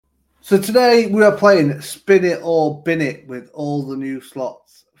So today we are playing Spin It or Bin It with all the new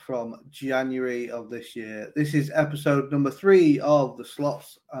slots from January of this year. This is episode number 3 of the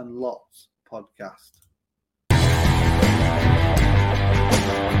Slots and Lots podcast.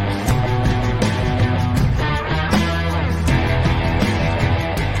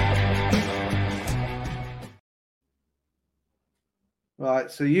 Right,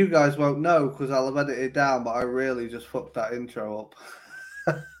 so you guys won't know because I'll have edited it down, but I really just fucked that intro up.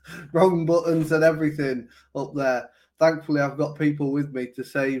 Wrong buttons and everything up there. Thankfully, I've got people with me to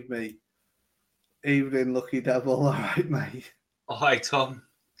save me. Evening, Lucky Devil. All right, mate. Oh, hi, Tom.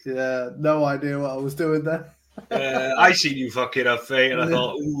 Yeah, no idea what I was doing there. I seen you fucking up, mate, and I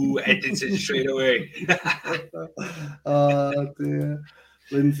thought, ooh, edit it straight away. Oh, dear.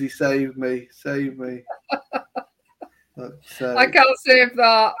 Lindsay, save me. Save me. I can't save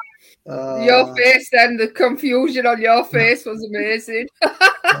that. Your face and the confusion on your face was amazing.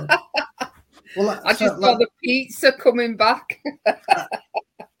 Well, I just saw the pizza coming back.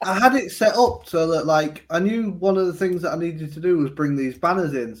 I had it set up so that, like, I knew one of the things that I needed to do was bring these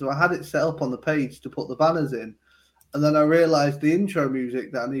banners in. So I had it set up on the page to put the banners in. And then I realised the intro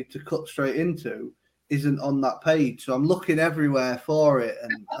music that I need to cut straight into isn't on that page. So I'm looking everywhere for it.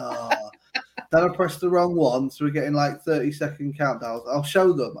 And then I pressed the wrong one. So we're getting like 30-second countdowns. I'll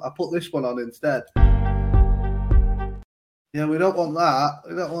show them. I put this one on instead. Yeah, we don't want that.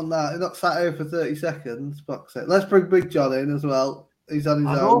 We don't want that. He's not sat here for 30 seconds. Fuck's sake. Let's bring Big John in as well. He's on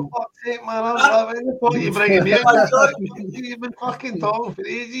his own. Fuck's sake, man. I'm you bringing me in. You've been fucking talking for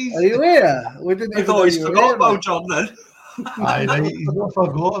ages. Are you here? We didn't I thought he's forgot about John then. Aye, right. He's not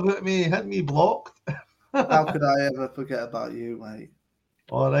forgot about me. He had me blocked. How could I ever forget about you, mate?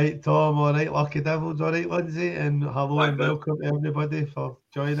 All right, Tom. All right, Lucky Devils. All right, Lindsay. And hello Hi, and man. welcome to everybody for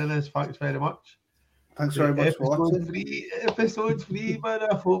joining us. Thanks very much. Thanks very much for watching. Episode 3, man.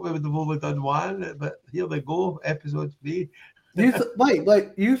 I thought we would have only done one, but here we go. Episode 3. Wait,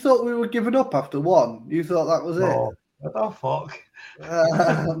 you thought we were giving up after one? You thought that was it? Oh, what the fuck?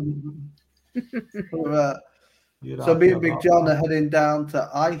 So me and Big John are heading down to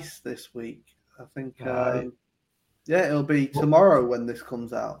ICE this week. I think, it'll be tomorrow when this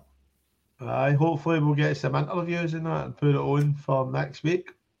comes out. Hopefully we'll get some interviews in that and put it on for next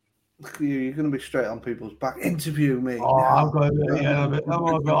week. You're going to be straight on people's back. Interview me. Oh, I've got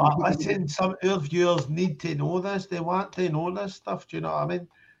to listen, some of our viewers need to know this. They want to know this stuff. Do you know what I mean?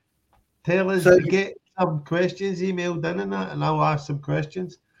 Tell us to get some questions emailed in and that, and I'll ask some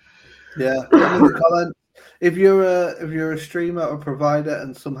questions. Yeah. Comment. If you're a streamer or provider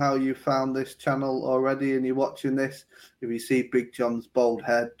and somehow you found this channel already and you're watching this, if you see Big John's bald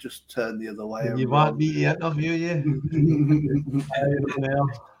head, just turn the other way. You want me to interview you?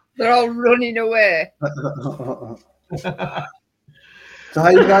 They're all running away. So how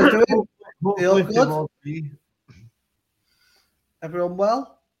you guys doing? You all good? Everyone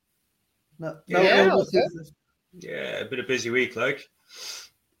well? No, yeah, a bit of busy week, like.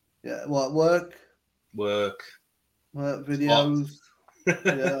 Yeah, what, work videos.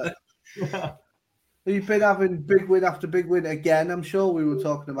 Yeah. You've been having big win after big win again. I'm sure we were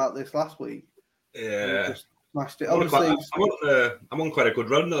talking about this last week. Yeah. Just smashed it. I'm on quite a good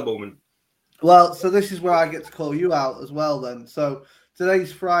run at the moment. Well, so this is where I get to call you out as well then. So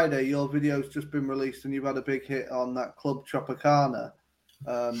today's Friday, your video's just been released and you've had a big hit on that Club Tropicana,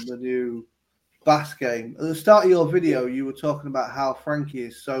 the new bass game. At the start of your video, you were talking about how Frankie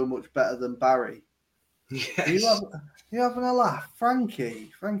is so much better than Barry. Yes. You having a laugh?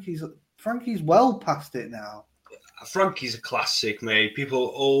 Frankie's well past it now. Frankie's a classic, mate. People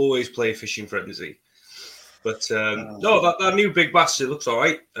always play Fishing Frenzy. But no, that new Big Bass, it looks all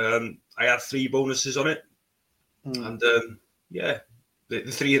right. I had 3 bonuses on it. And the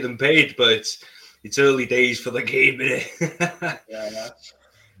 3 of them paid, but it's early days for the game, innit?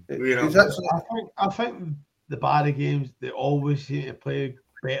 I think the Barry games, they always seem to play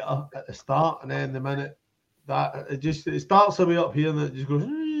better at the start, and then the minute that it starts away up here and it just goes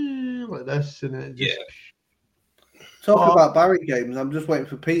like this, and it just Talk about Barry games. I'm just waiting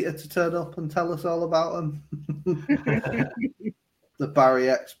for Peter to turn up and tell us all about them. The Barry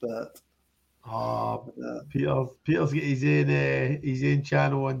expert. Peter's got his own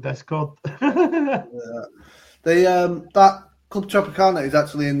channel on Discord. That Club Tropicana is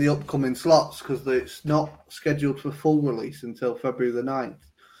actually in the upcoming slots because it's not scheduled for full release until February the 9th.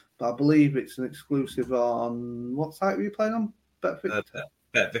 But I believe it's an exclusive on what site were you playing on? BetVictor.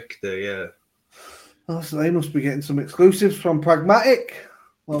 BetVictor, yeah. Oh, so they must be getting some exclusives from Pragmatic.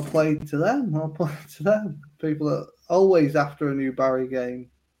 Well played to them. People are always after a new Barry game.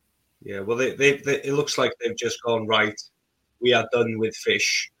 Yeah, well, it looks like they've just gone, right, we are done with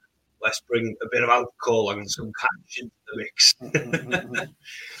fish. let's bring a bit of alcohol and some cash into the mix.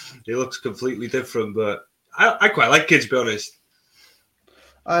 It looks completely different, but I quite like it, to be honest.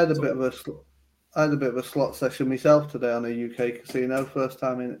 I had a bit of a slot session myself today on a UK casino, first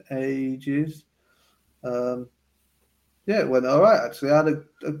time in ages. It went all right, actually. I had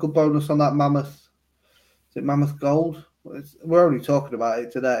a good bonus on that Mammoth. Is it Mammoth Gold? We're only talking about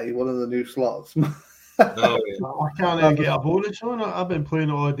it today, one of the new slots. Oh, yeah. I can't get a bonus on it. I've been playing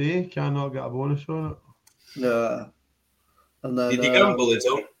it all day. Cannot get a bonus on it. Yeah. And then, did you gamble it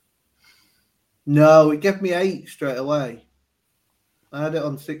on? No, it gave me 8 straight away. I had it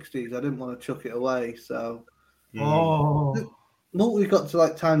on 60s. I didn't want to chuck it away, so. Oh. We got to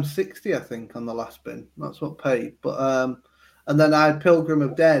like times 60, I think, on the last spin. That's what paid. But and then I had Pilgrim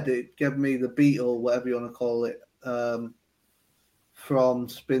of Dead. It gave me the Beetle, whatever you want to call it. From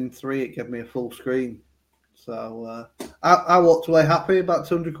spin 3, it gave me a full screen. So I walked away happy, about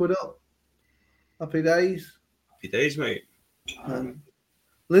 200 quid up. Happy days. Happy days, mate.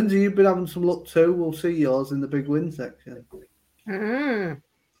 Lindsay, you've been having some luck too. We'll see yours in the big win section.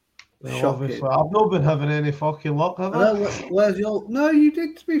 Well, obviously, I've not been having any fucking luck, have I? Where's your... No, you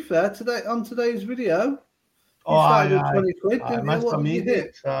did, to be fair, today on today's video. You started with 20 quid, didn't you? What did you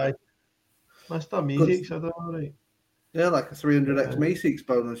hit? Mr. Meeseeks, I don't know, right? Yeah, like a 300x Meeseeks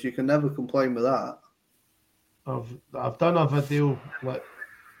bonus. You can never complain with that. I've done a video like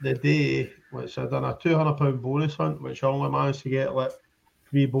the day, which I done a £200 bonus hunt, which I only managed to get like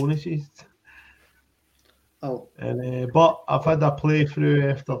 3 bonuses. Oh, and but I've had a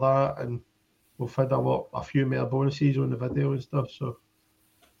playthrough after that, and we've had a few more bonuses on the video and stuff. So,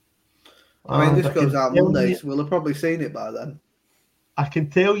 I mean, this goes out Monday, so we'll have probably seen it by then. I can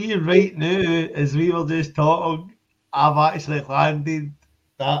tell you right now, as we were just talking, I've actually landed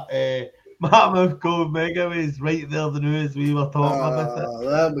that Mammoth Gold Mega Ways right there the now as we were talking about it.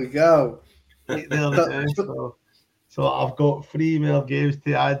 There we go. Right there the so I've got 3 more games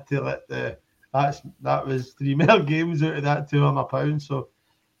to add to it. That was 3 more games out of that £200. So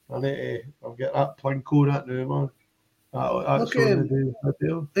I need to. I'll get that Plinko that now, man. That's Look at him.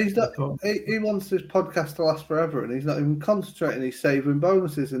 He's not, he wants this podcast to last forever, and he's not even concentrating. He's saving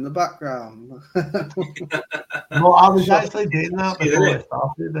bonuses in the background. No, I was actually doing that before I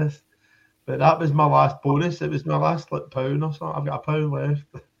started this, but that was my last bonus. It was my last £1 or something. I've got £1 left.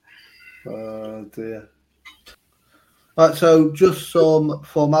 Oh dear. Right, so just some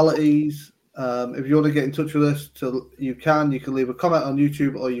formalities. If you want to get in touch with us, you can leave a comment on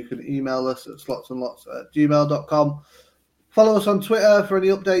YouTube, or you can email us at slotsandlots@gmail.com. Follow us on Twitter for any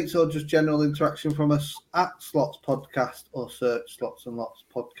updates or just general interaction from us at Slots Podcast, or search Slots and Lots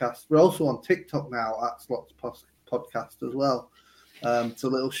Podcast. We're also on TikTok now at Slots Podcast as well. So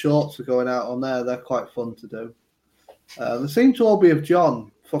little shorts are going out on there. They're quite fun to do. They seem to all be of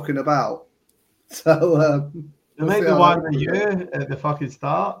John fucking about. So there might be one of you at the fucking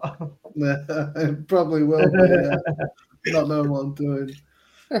start. Yeah, it probably will be. Yeah. Not knowing what I'm doing.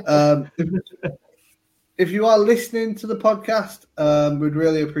 If you are listening to the podcast, we'd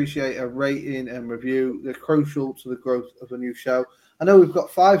really appreciate a rating and review. They're crucial to the growth of a new show. I know we've got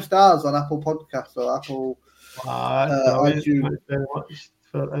 5 stars on Apple Podcasts or Apple iTunes. Very much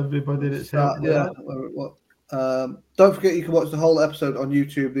for everybody that's helped. Yeah. Don't forget you can watch the whole episode on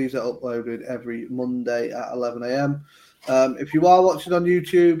YouTube. These are uploaded every Monday at 11 a.m. If you are watching on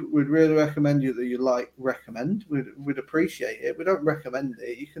YouTube, we'd really recommend you that you recommend. We'd appreciate it. We don't recommend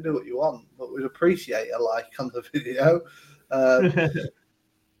it. You can do what you want, but we'd appreciate a like on the video.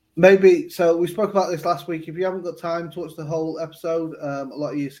 Maybe, so we spoke about this last week. If you haven't got time to watch the whole episode, a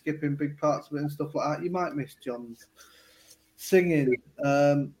lot of you skipping big parts of it and stuff like that, you might miss John's singing.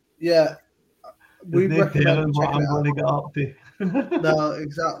 Yeah. We recommend checking it out. No,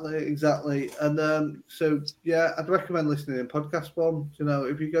 exactly. And so, yeah, I'd recommend listening in podcast form. You know,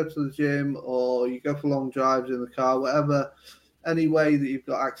 if you go to the gym or you go for long drives in the car, whatever, any way that you've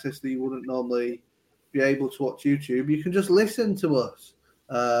got access that you wouldn't normally be able to watch YouTube, you can just listen to us.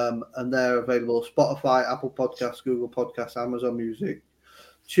 And they're available Spotify, Apple Podcasts, Google Podcasts, Amazon Music,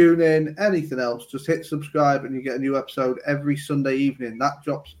 TuneIn, anything else. Just hit subscribe and you get a new episode every Sunday evening. That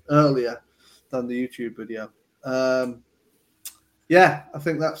drops earlier than the YouTube video. Yeah, I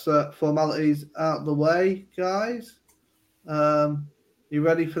think that's formalities out the way, guys. You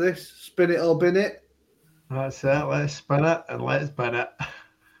ready for this? Spin it or bin it? That's it. Let's spin it and let's bin it.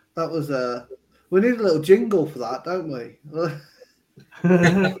 That was we need a little jingle for that, don't we?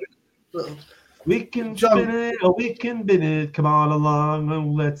 We can spin it or we can bin it. Come on along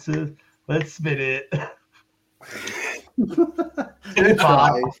and let's spin it. Too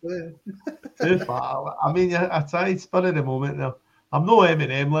far. I mean, I tried spinning a moment now. I'm no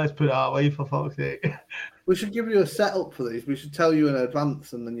Eminem, let's put it that way, for fuck's sake. We should give you a setup for these. We should tell you in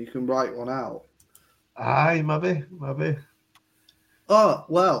advance, and then you can write one out. Aye, maybe. Oh,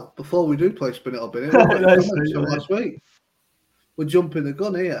 well, before we do play Spin It or Bin It, last week. We're jumping the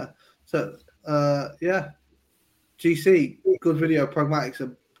gun here. So, GC, good video,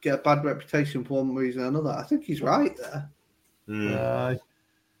 pragmatics, get a bad reputation for one reason or another. I think he's right there. Aye.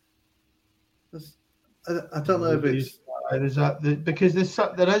 I don't know if it's... Because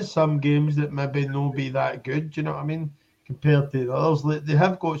there is some games that maybe no be that good, do you know what I mean? Compared to the others. They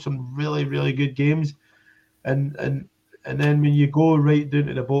have got some really, really good games. And then when you go right down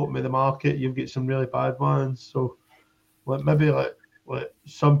to the bottom of the market, you've got some really bad ones. So maybe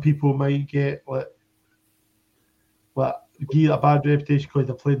some people might get a bad reputation because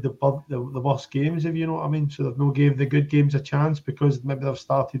they played the worst games, if you know what I mean. So they've not gave the good games a chance because maybe they've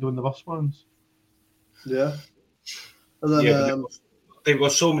started on the worst ones. Yeah. And then, they've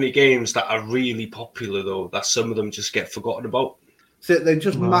got so many games that are really popular though that some of them just get forgotten about. So they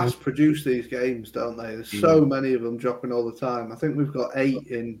just mass produce these games, don't they? There's so many of them dropping all the time. I think we've got 8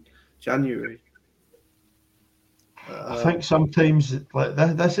 in January. I think sometimes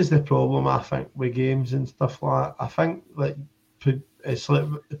this is the problem. I think with games and stuff like that. I think it's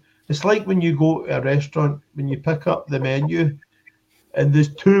like when you go to a restaurant, when you pick up the menu and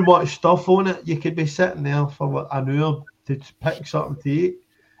there's too much stuff on it, you could be sitting there for an hour to pick something to eat.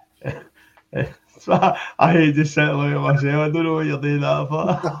 So I hate just sitting looking at myself. I don't know what you're doing that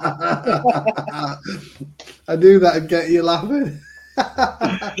for. I knew that'd get you laughing.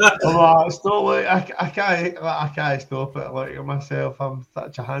 Stop! I can't stop it. Looking at myself, I'm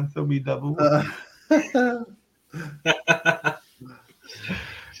such a handsome wee devil. But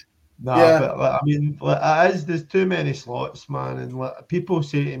I mean, there's too many slots, man. And people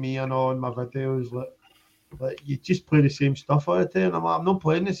say to me, on my videos, you just play the same stuff all the time. I'm not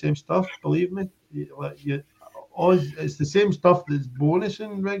playing the same stuff. Believe me, it's the same stuff that's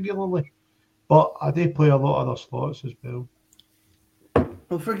bonusing regularly. But I do play a lot of other slots as well.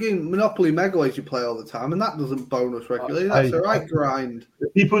 Well, freaking Monopoly Megaways you play all the time, and that doesn't bonus regularly. That's a right grind.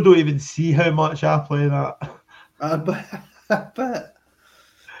 People don't even see how much I play that. I bet.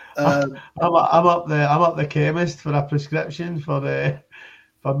 I'm up the chemist for a prescription for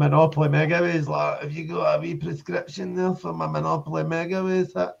Monopoly Megaways. Like, have you got a wee prescription there for my Monopoly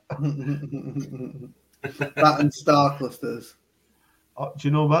Megaways? That and Star Clusters. Do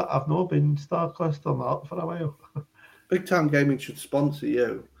you know what? I've not been Star Cluster up for a while. Big Time Gaming should sponsor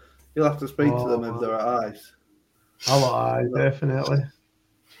you. You'll have to speak to them if they're at ICE. Aye, definitely.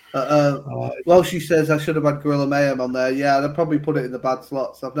 Well, she says I should have had Gorilla Mayhem on there. Yeah, they'll probably put it in the bad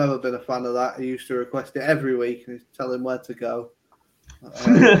slots. I've never been a fan of that. He used to request it every week and tell him where to go.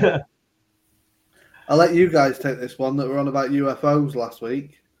 I'll let you guys take this one that were on about UFOs last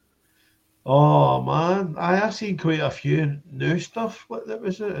week. Oh, man. I have seen quite a few new stuff that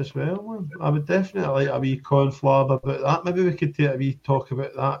was it as well, man. I would definitely like a wee conflab about that. Maybe we could take a wee talk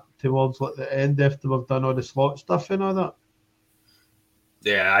about that towards the end after we've done all the slot stuff and all that.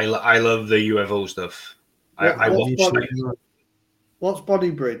 Yeah, I love the UFO stuff. What's Bonnie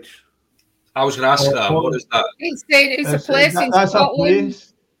Bridge? I was going to ask that. What is that? It's a place in Scotland.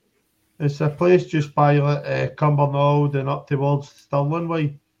 It's a place just by Cumbernauld and up towards Stirling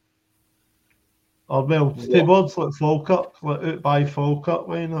way. Or towards Falkirk, out by Falkirk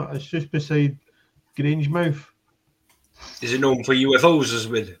way. It's just beside Grangemouth. Is it known for UFOs as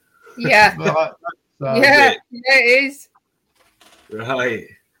well? Yeah. Yeah, it is. Right.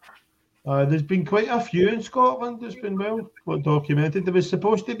 There's been quite a few in Scotland that's been documented.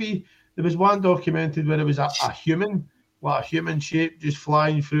 There was one documented where it was a human, a human shape just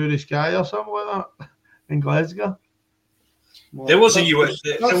flying through the sky or something like that in Glasgow. There was a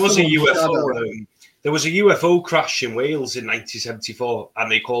UFO. There was a UFO crash in Wales in 1974,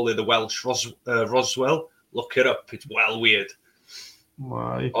 and they call it the Welsh Roswell. Look it up; it's well weird.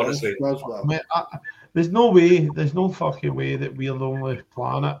 Why? Honestly, there's no fucking way that we're the only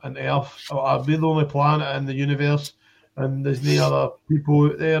planet on Earth, or we're the only planet in the universe, and there's no other people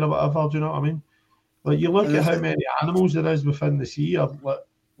out there or whatever. Do you know what I mean? Like, you look at how many animals there is within the sea, or like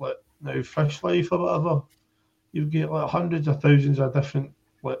now fish life or whatever. You get like hundreds of thousands of different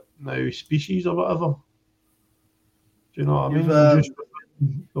species or whatever. Do you know what I mean? Just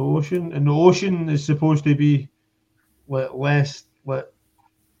the ocean, and the ocean is supposed to be less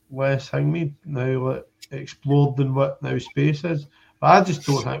explored than what now space is. But I just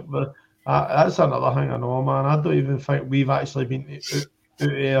don't think that's another thing I know, man. I don't even think we've actually been out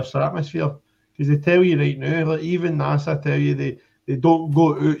of Earth's atmosphere, because they tell you right now, even NASA tell you they don't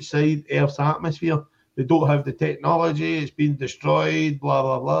go outside Earth's atmosphere. they don't have the technology, it's been destroyed, blah,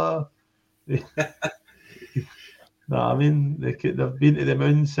 blah, blah. No, I mean, they've been to the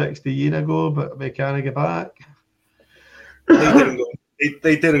moon 60 years ago, but they can't get back.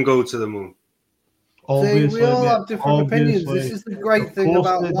 They didn't go to the moon. See, we all have different opinions. This is the great thing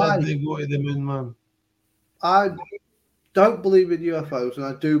about life. They go to the moon, man. I don't believe in UFOs, and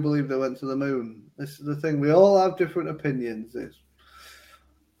I do believe they went to the moon. This is the thing. We all have different opinions.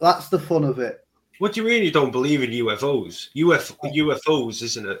 That's the fun of it. What do you mean you don't believe in UFOs? UFOs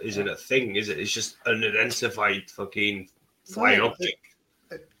isn't a thing, is it? It's just an unidentified fucking flying object.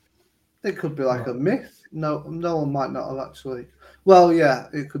 It could be like a myth. No one might not have actually. Well, yeah,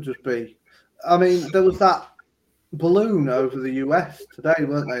 it could just be. I mean, there was that balloon over the US today,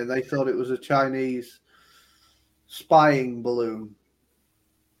 weren't they? And they thought it was a Chinese spying balloon.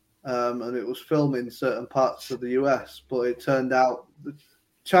 And it was filming certain parts of the US, but it turned out the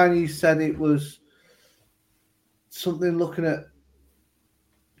Chinese said it was something looking at,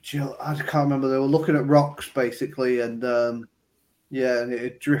 I can't remember, they were looking at rocks basically, and and it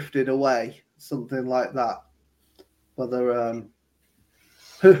had drifted away, something like that. Whether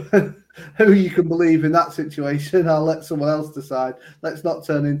who you can believe in that situation, I'll let someone else decide. Let's not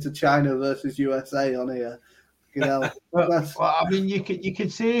turn into China versus USA on here. You know, well, I mean, you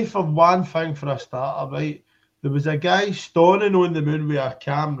could say for one thing for a starter, right? There was a guy standing on the moon with a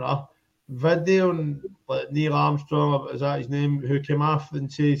camera, videoing like Neil Armstrong, is that his name, who came after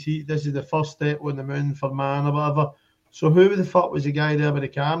and says this is the first step on the moon for man or whatever. So who the fuck was the guy there with the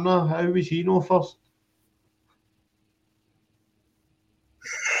camera? How was he no first?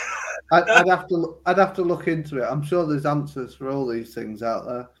 I'd have to look into it. I'm sure there's answers for all these things out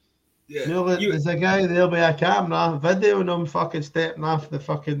there. Yeah. You know, there's a guy there with a camera videoing him fucking stepping off the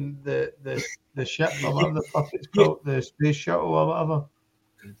fucking the ship or whatever the fuck it's called, the space shuttle or whatever.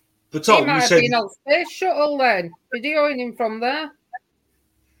 But Tom, he might have been on space shuttle then, videoing him from there.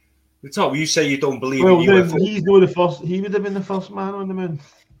 But Tom, you say you don't believe in UFOs. He's not the first. He would have been the first man on the moon.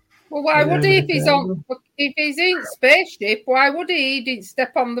 Well, why would he if he's in spaceship? Why would he? He didn't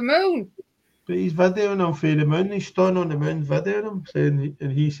step on the moon. But he's videoing him for the moon. He's standing on the moon videoing him,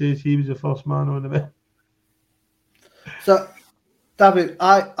 and he says he was the first man on the moon. So, David,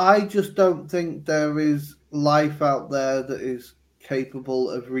 I just don't think there is life out there that is capable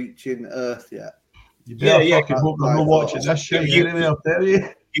of reaching Earth yet. You better fucking hope they're not watching this shit anyway, I'll tell you.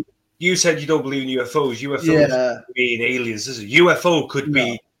 You said you don't believe in UFOs. UFOs being aliens, isn't it? UFO could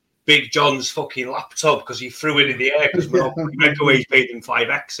be Big John's fucking laptop because he threw it in the air because Microwave's paid him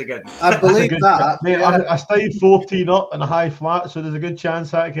 5x again. I believe that. Mate, yeah. I stayed 14 up in a high flat, so there's a good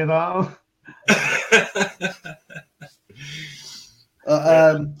chance I can get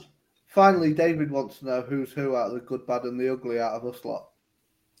that. Finally, David wants to know who's who out of the good, bad, and the ugly out of us lot.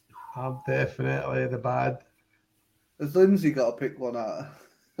 I'm definitely the bad. Has Lindsay got to pick one out?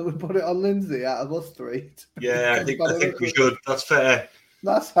 We put it on Lindsay out of us three. Yeah, I think we should. That's fair.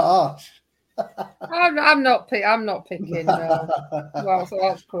 That's harsh. I'm not picking. Well, so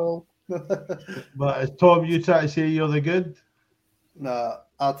that's cool. But as Tom, you try to say you're the good? No,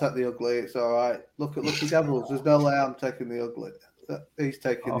 I'll take the ugly. It's all right. Look at Lucky Devils. There's no way I'm taking the ugly. He's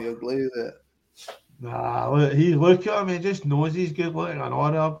taking the ugly, is it? Nah, look at him. He just knows he's good looking. An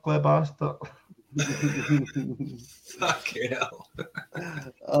ugly bastard. Fucking hell.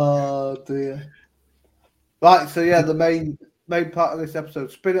 Oh dear. Right, so yeah, the main part of this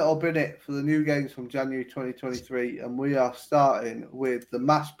episode, Spin It or Bin It, for the new games from January 2023, and we are starting with the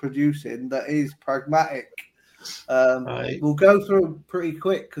mass producing that is Pragmatic. We'll go through them pretty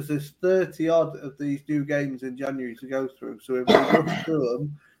quick because there's 30 odd of these new games in January to go through. So if we rush through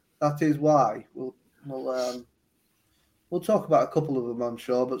them, that is why. We'll talk about a couple of them, I'm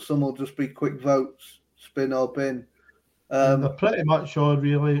sure, but some will just be quick votes, spin or bin. They're pretty much all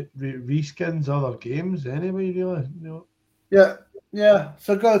really reskins other games anyway, really. You know? Yeah.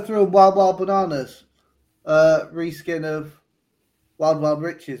 So go through Wild Wild Bananas, reskin of Wild Wild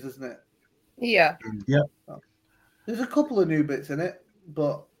Riches, isn't it? Yeah. There's a couple of new bits in it,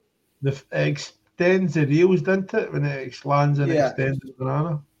 but it extends the reels, doesn't it? When it expands and extends the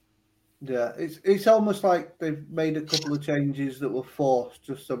banana. Yeah, it's almost like they've made a couple of changes that were forced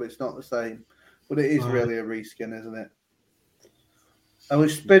just so it's not the same. But it is really a reskin, isn't it? Are we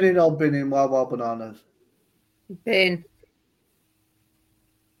spinning or binning Wild Wild Bananas? Bin.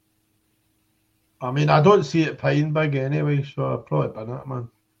 I mean, I don't see it paying big anyway, so I'd probably bin it, man.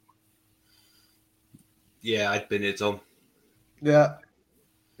 Yeah, I'd bin it, Tom. Yeah.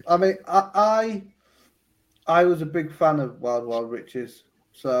 I mean, I was a big fan of Wild Wild Riches,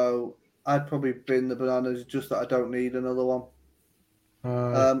 so I'd probably bin the bananas, just that I don't need another one.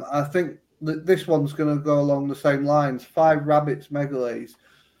 I think this one's going to go along the same lines. 5 Rabbits Megalays.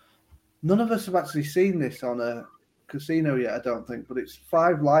 None of us have actually seen this on a casino yet, I don't think, but it's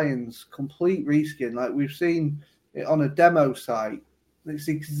 5 Lions, complete reskin. Like, we've seen it on a demo site. It's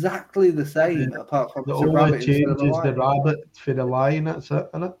exactly the same, apart from the it's a only rabbit change instead of a is the lion. rabbit for the lion. That's it,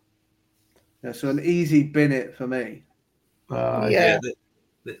 isn't it? Yeah, so an easy bin it for me. Yeah.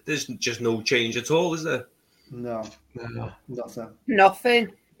 There's just no change at all, is there? No, No.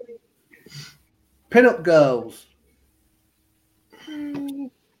 Nothing. Pin-up girls.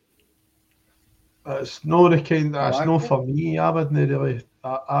 It's not the kind. That's Like not it? for me. I wouldn't really.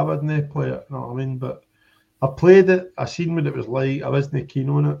 I wouldn't play it. You know what I mean? But I played it. I seen what it was like. I wasn't keen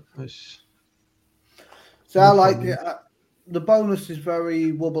on it. It's So I not for like me. it. The bonus is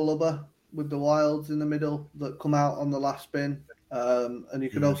very wubba lubba with the wilds in the middle that come out on the last spin. And you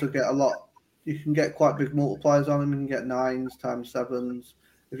can also get a lot. You can get quite big multipliers on them. You can get 9s times 7s.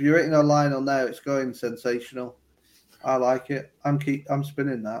 If you're hitting a line on there, it's going sensational. I like it. I'm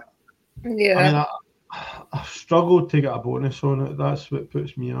spinning that. Yeah. I mean, I've struggled to get a bonus on it. That's what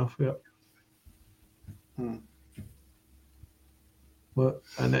puts me off it. But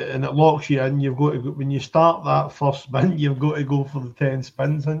and it locks you in. You've got to go, when you start that first spin, you've got to go for the 10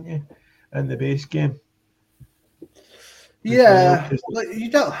 spins, haven't you? In the base game. Yeah, like, you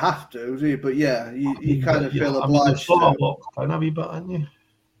don't have to, do you? But yeah, you kind of feel obliged You're sort to. of locked in a wee bit, aren't you?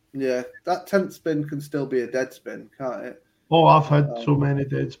 Yeah, that 10th spin can still be a dead spin, can't it? Oh, I've had so many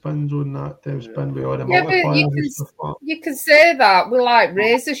dead spins on that 10 spin with all the Yeah, but multipliers and stuff like that. you can say that with like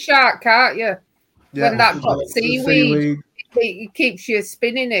razor shark, can't you? Yeah, When that's so got the seaweed, it keeps you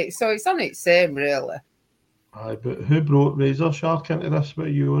spinning it, so it's on its same, really. Aye, but who brought Razor Shark into this? What are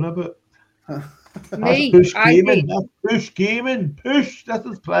you on about? Me, That's push I gaming. did. That's push gaming. Push. This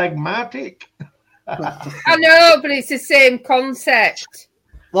is pragmatic. I know, but it's the same concept.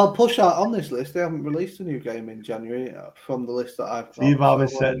 Well, Push Out on this list, they haven't released a new game in January from the list that I've got. See if I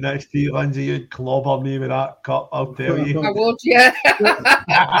was So, sitting next to you, Lindsay, you'd clobber me with that cup, I'll tell you. I would, yeah. do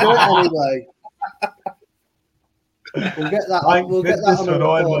it anyway. We'll get that. Thank We'll get goodness that on for a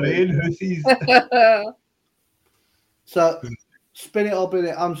all recording. Lorraine Hussies. So, spin it or bin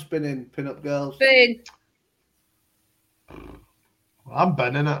it. I'm spinning Pin-Up Girls. Finn. I'm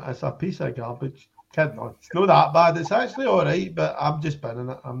binning it. It's a piece of garbage. Kidding on. It's not that bad. It's actually all right, but I'm just binning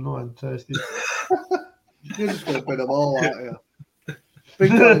it. I'm not interested. You're just going to bin them all, aren't you?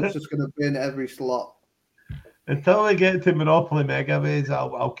 Big John's just going to bin every slot. Until we get to Monopoly Megaways,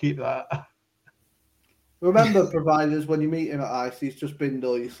 I'll keep that. Remember, providers, when you meet him at ICE, he's just binned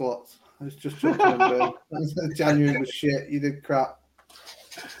all your slots. It's just chucking them bin. January was shit. You did crap.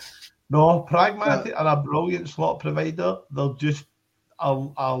 No, Pragmatic are a brilliant slot provider. They're just a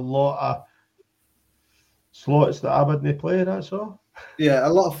lot of slots that I wouldn't play, that's all. Yeah, a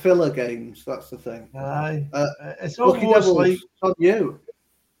lot of filler games. That's the thing. Aye. It's Lucky almost Devils, like... it's on you.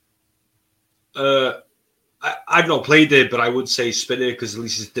 I've not played it, but I would say spin it because at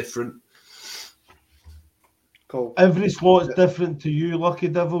least it's different. Cool. Every slot's different to you, Lucky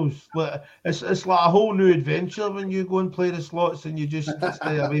Devils. Like, it's like a whole new adventure when you go and play the slots and you just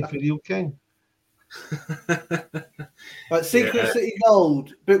stay away from Real King. Right, Secret City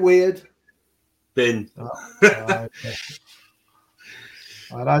Gold, bit weird. Bin. That's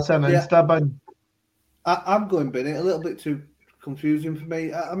an Insta bin. I'm going bin it. A little bit too confusing for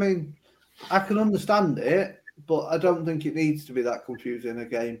me. I mean, I can understand it, but I don't think it needs to be that confusing a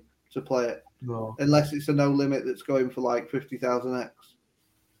game to play it. No. Unless it's a no limit that's going for like 50,000x.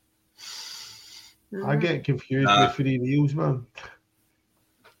 I get confused with free reels, man.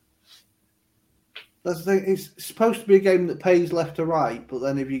 That's the thing. It's supposed to be a game that pays left to right, but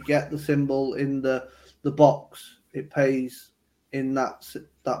then if you get the symbol in the box, it pays in that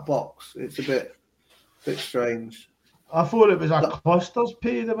box. It's a bit strange. I thought it was a clusters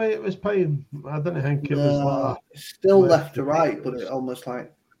pay the way it was paying. I didn't think it was like it's still left to right, but it almost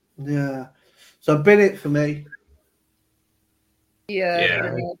like So bin it for me.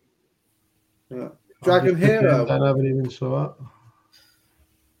 Yeah. Dragon Hero. I never even saw it.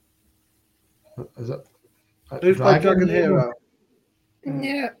 Is it? Who's played Dragon Hero?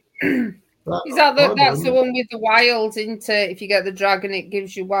 Yeah. Is that's the one with the wilds, isn't it? If you get the dragon, it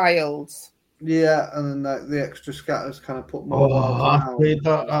gives you wilds. Yeah, and then the extra scatters kind of put more. I played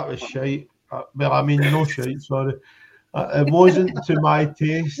that. That was shite. Well, I mean, no shite. Sorry, it wasn't to my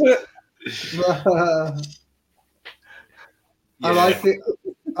taste. I like it.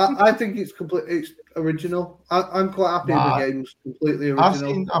 I think it's it's original. I'm quite happy with the game's completely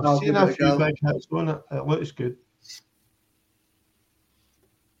original. I've seen a few big hits on it. It looks good.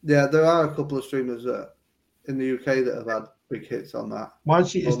 Yeah, there are a couple of streamers in the UK that have had big hits on that.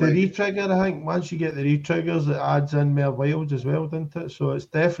 Once it's the re-trigger, I think. Once you get the re-triggers, it adds in more wilds as well, doesn't it? So it's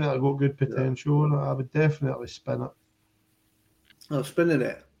definitely got good potential on it. I would definitely spin it. Oh, spinning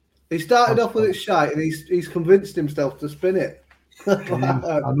it. He started off with it shite, and he's convinced himself to spin it.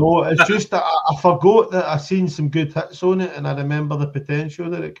 I know. It's just that I forgot that I seen some good hits on it, and I remember the potential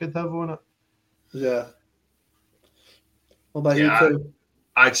that it could have on it. Yeah. What about you two?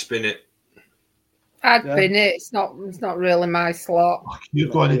 I'd spin it. I'd spin it. It's not really my slot. You're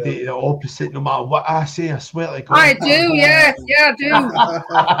going to do the opposite no matter what I say. I swear to God. I do, yeah, I do.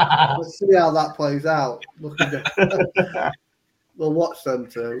 Let's see how that plays out. We'll watch them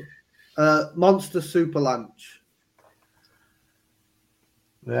too. Monster Super Lunch.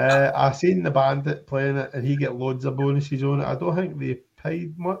 Yeah, I seen the Bandit playing it, and he get loads of bonuses on it. I don't think they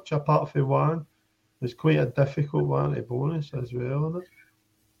paid much apart from one. It's quite a difficult one to bonus as well, isn't it?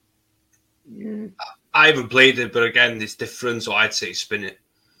 I haven't played it, but again, it's different, so I'd say spin it.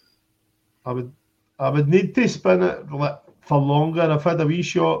 I would need to spin it for longer. I've had a wee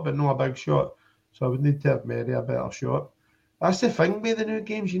shot, but not a big shot, so I would need to have maybe a better shot. That's the thing with the new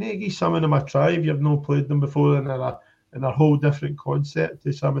games. You need to give some of them a try if you've not played them before, and they're a whole different concept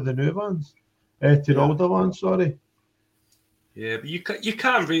to some of the new ones, the older ones. Sorry. Yeah, but you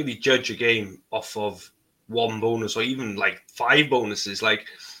can't really judge a game off of one bonus or even like 5 bonuses. Like,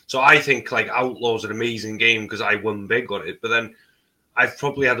 so I think like Outlaw's an amazing game because I won big on it, but then I've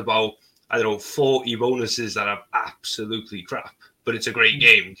probably had about 40 bonuses that are absolutely crap, but it's a great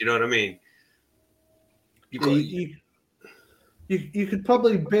game. Do you know what I mean? You could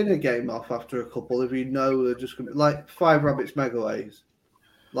probably bin a game off after a couple if you know they're just going to be like 5 Rabbits Megaways.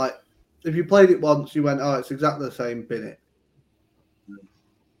 Like, if you played it once, you went, oh, it's exactly the same, bin it.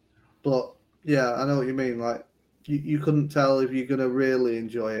 But, yeah, I know what you mean. Like, you couldn't tell if you're going to really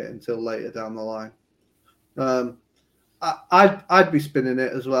enjoy it until later down the line. I'd be spinning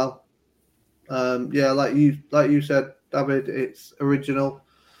it as well. Yeah, like you said, David, it's original.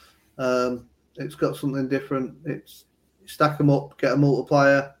 It's got something different. It's stack them up, get a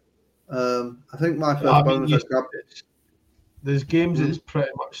multiplier. I think my first bonus I grabbed it. There's games that's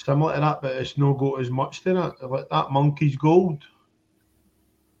pretty much similar to that, but it's no got as much to it. Like that Monkey's Gold.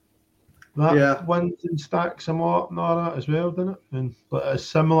 That wins and stacks them up and all that as well, doesn't it? But it's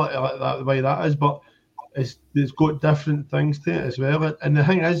similar to like that the way that is, but it's got different things to it as well. And the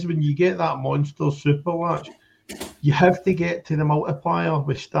thing is, when you get that Monster Super Latch, you have to get to the multiplier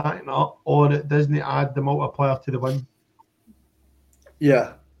with stacking up, or it doesn't add the multiplier to the win.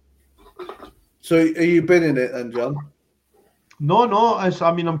 Yeah. So are you binning it then, John? No.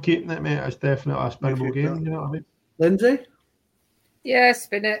 I'm keeping it, mate. It's definitely a spinnable game. You know what I mean? Lindsay? Yeah,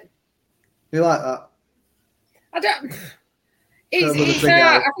 spin it. You like that? I don't. It's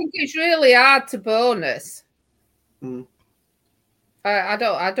hard. I think it's really hard to bonus.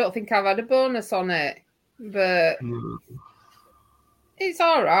 I don't think I've had a bonus on it, but it's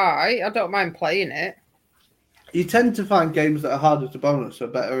all right. I don't mind playing it. You tend to find games that are harder to bonus are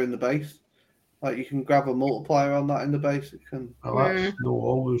better in the base. Like you can grab a multiplier on that in the base. It can. Well, that's not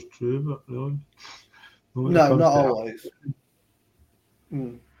always true, but really. No, not always.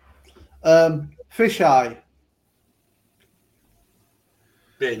 Fish Eye.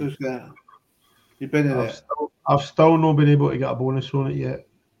 Bin. You've been in it. I've still not been able to get a bonus on it yet.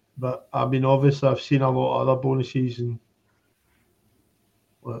 But I mean, obviously, I've seen a lot of other bonuses, and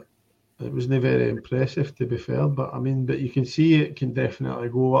it wasn't very impressive, to be fair. But I mean, but you can see it can definitely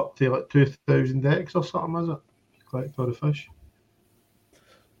go up to like 2,000 X or something, is it? Collect all the fish.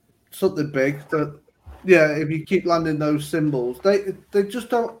 Something big. If you keep landing those symbols, they just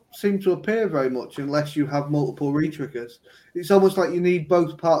don't seem to appear very much unless you have multiple re-triggers. It's almost like you need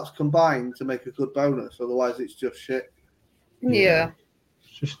both parts combined to make a good bonus. Otherwise, it's just shit. Yeah.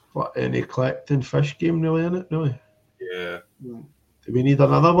 It's just like any collecting fish game, really, isn't it? Really? Yeah. Do we need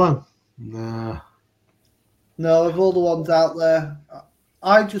another one? Nah. No, of all the ones out there,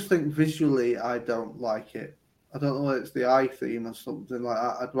 I just think visually I don't like it. I don't know whether it's the eye theme or something like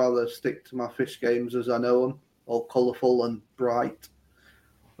that. I'd rather stick to my fish games as I know them, all colourful and bright.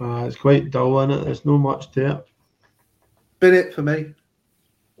 It's quite dull, isn't it? There's no much to it. Bin it for me.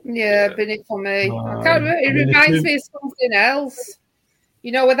 Yeah, bin it for me. I can't remember. It reminds me of something else.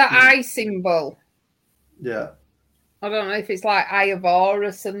 You know, with that eye symbol. Yeah. I don't know if it's like Eye of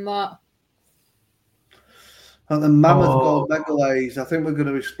Horus and that. And the Mammoth Gold Megalays. I think we're going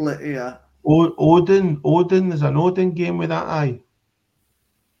to be split here. Odin, there's an Odin game with that eye.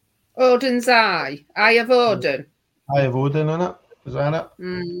 Odin's Eye. Eye of Odin. Eye of Odin, in it. Is that it?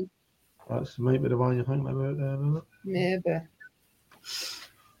 That might be the one you're thinking about there, isn't it? Maybe.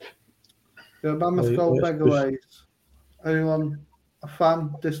 Yeah, Mammoth Gold Megalays. Anyone a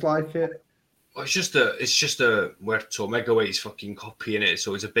fan? Dislike it? Well, it's just a Huerto Megaways fucking copy in it,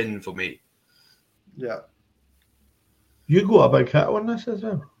 so it's a bin for me. Yeah. You got a big hit on this as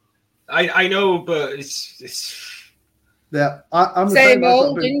well. I know, but it's yeah. I'm the same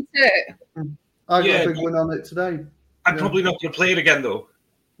old, isn't it? I got a big win on it today. I'm probably not going to play it again though.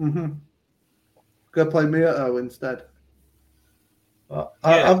 Mm-hmm. Go play Myrto instead.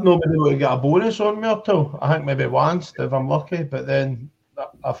 I've not been able to get a bonus on Myrto. I think maybe once if I'm lucky, but then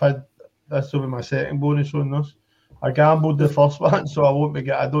I've had this will be my second bonus on this. I gambled the first one, so I won't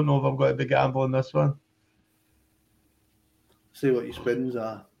be. I don't know if I'm going to be gambling this one. See what your spins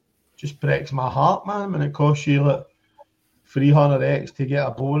are. Just breaks my heart, man, when it costs you like 300x to get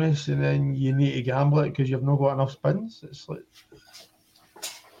a bonus, and then you need to gamble it because you've not got enough spins. It's like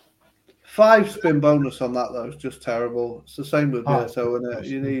 5 spin bonus on that though. It's just terrible. It's the same with Myrto, isn't it?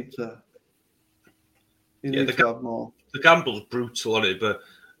 You need to have more. The gamble's brutal on it, but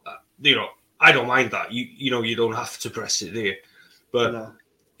I don't mind that. You don't have to press it there, but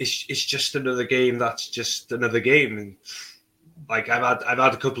it's just another game. That's just another game, and like I've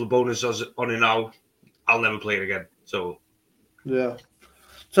had a couple of bonuses on it now. I'll never play it again. So yeah.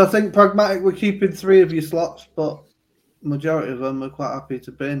 So I think Pragmatic, we're keeping 3 of your slots, but majority of them are quite happy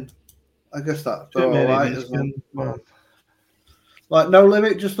to bin. I guess that's all right, isn't it? Like No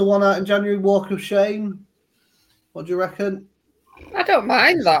Limit, just the one out in January, Walk of Shame. What do you reckon? I don't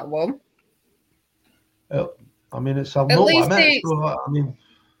mind that one. I mean, it's a limit.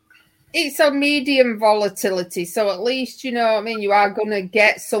 It's a medium volatility, so at least you are going to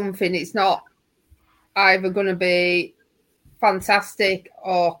get something. It's not either going to be fantastic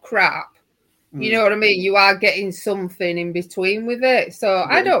or crap. You know what I mean? You are getting something in between with it, so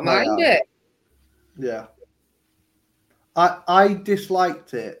I don't mind it. Yeah, I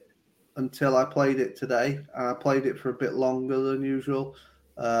disliked it until I played it today, and I played it for a bit longer than usual,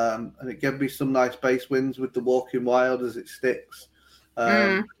 and it gave me some nice base wins with the Walking Wild as it sticks.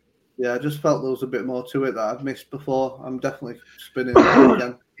 Yeah, I just felt there was a bit more to it that I've missed before. I'm definitely spinning it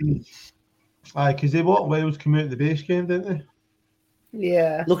again. Aye, because they walked Wales come out of the base game, didn't they?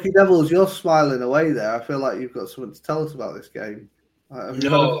 Yeah. Lucky Devils, you're smiling away there. I feel like you've got something to tell us about this game.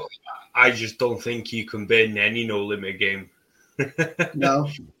 No, I just don't think you can bin any No Limit game. No.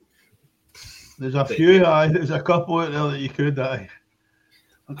 There's a few, there's a couple out there that you could, I'm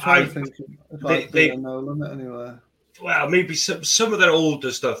trying to think if I've been a No Limit anywhere. Well, maybe some of their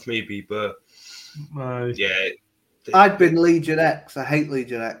older stuff, maybe, but yeah. I'd been Legion X. I hate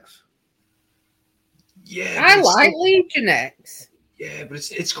Legion X. Yeah, I like Legion X. Yeah, but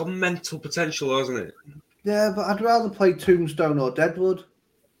it's got mental potential, hasn't it? Yeah, but I'd rather play Tombstone or Deadwood.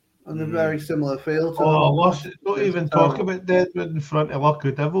 And they're very similar feel to them. Don't even talk about Deadwood in front of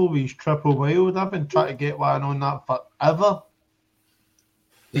Lucky Devil with his triple wild. I've been trying to get one on that forever.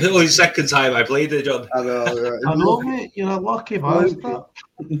 It's only the second time I played it, John. I know, right? I know, mate. You're a lucky bastard.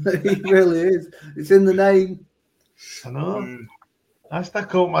 He really is. It's in the name. I know. I still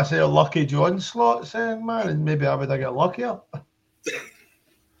call myself Lucky John slot saying, man, and maybe I would have got luckier.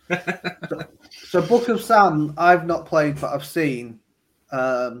 So Book of Sam, I've not played, but I've seen.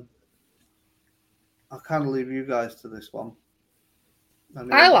 I'll kind of leave you guys to this one.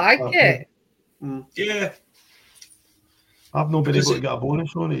 I like it. Yeah. I've not been able to get a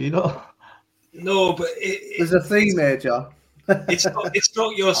bonus on it either. No, but there's a theme here, John. it's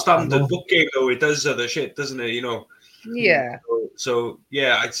not your standard book game though. It does other shit, doesn't it? Yeah. So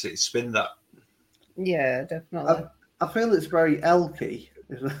yeah, I'd say spin that. Yeah, definitely. I feel it's very elky.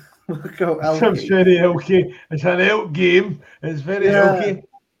 Go elky. It's very elky. It's an elk game. It's very elky.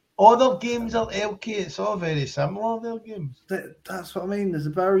 Other games are elky. It's all very similar, their games. That's what I mean. There's a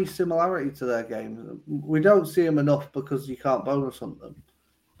very similarity to their games. We don't see them enough because you can't bonus on them.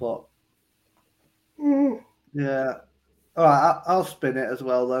 But yeah. All right, I'll spin it as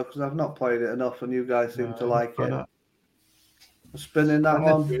well, though, because I've not played it enough and you guys seem to like it. I'm spinning that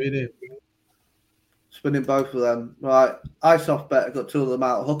one. Spinning both of them. Right, Ice Off Bet, I got 2 of them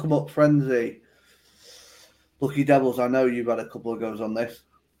out. Hook 'em Up Frenzy. Lucky Devils, I know you've had a couple of goes on this.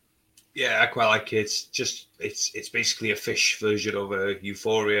 Yeah, I quite like it. It's basically a fish version of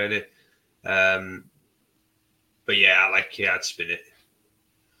Euphoria, isn't it? But yeah, I like it. I'd spin it.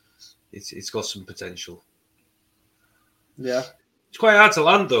 It's got some potential. Yeah. It's quite hard to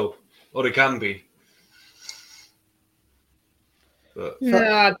land though, or it can be. But no,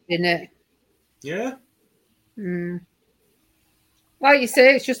 I'd spin it. Yeah. Like you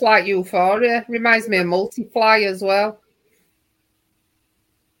say, it's just like Euphoria. Reminds me of Multiply as well.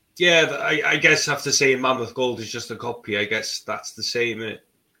 Yeah, I guess after saying Mammoth Gold is just a copy, I guess that's the same,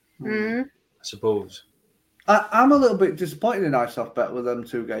 I suppose. I'm a little bit disappointed in iSoftBet with them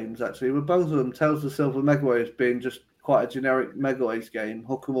two games, actually. With both of them, Tales of the Silver Megaways being just quite a generic Megaways game,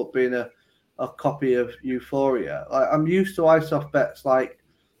 Hook 'em Up being a copy of Euphoria. Like, I'm used to iSoftBets like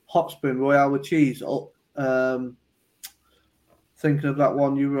Hotspin, Royale with Cheese. Thinking of that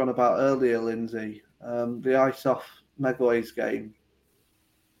one you were on about earlier, Lindsay, the iSoft Megaways game.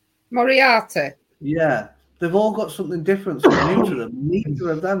 Moriarty. Yeah, they've all got something different, something new to them.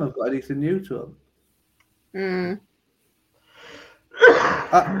 Neither of them have got anything new to them.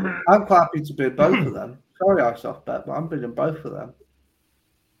 I'm quite happy to bid both of them. Sorry, iSoftBet, but I'm bidding both of them.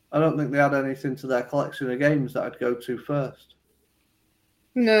 I don't think they had anything to their collection of games that I'd go to first.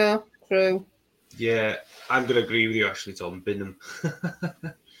 No, true. Yeah, I'm going to agree with you, actually, Tom. Bin them.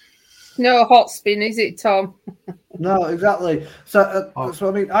 No hot spin, is it, Tom? No, exactly. So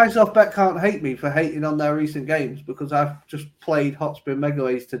I mean, iSoftBet can't hate me for hating on their recent games because I've just played Hotspin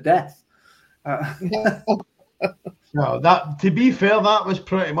Megaways to death. No, that, to be fair, that was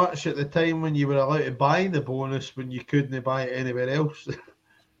pretty much at the time when you were allowed to buy the bonus when you couldn't buy it anywhere else.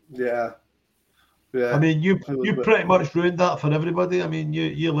 Yeah. I mean, you pretty much ruined that for everybody. I mean,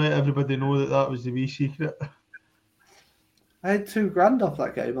 you let everybody know that was the wee secret. I had $2,000 off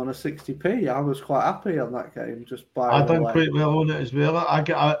that game on a 60p. I was quite happy on that game. Just buying. I done quite well on it as well. I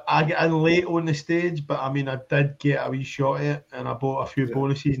get in late on the stage, but I mean, I did get a wee shot at it, and I bought a few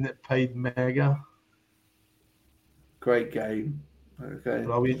bonuses, and it paid mega. Great game. Okay.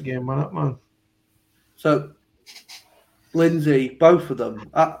 Brilliant game, wasn't it, man? So, Lindsay, both of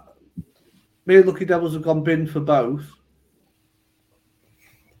them. Me and Lucky Devils have gone bin for both.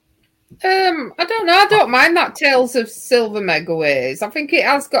 I don't know. I don't mind that Tales of Silver Megaways. I think it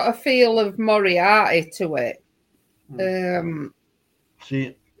has got a feel of Moriarty to it.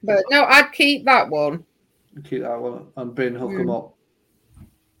 See, but no, I'd keep that one. Keep that one and bin Hook 'em Up.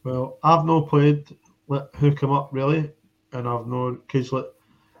 Well, I've not played Hook 'em Up really, and I've no because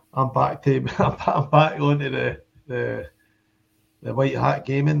I'm back onto the White Hat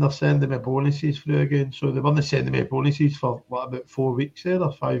Gaming. They're sending me bonuses through again, so they weren't sending me bonuses for about 4 weeks there,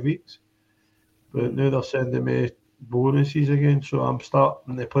 or 5 weeks. But now they're sending me bonuses again, so I'm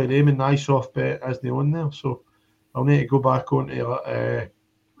starting to play them in iSoftBet as they own there. So I'll need to go back onto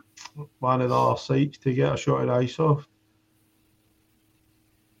one of the other sites to get a shot at iSoft.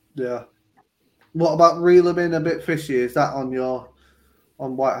 Yeah. What about Reel 'em In a Bit Fishy? Is that on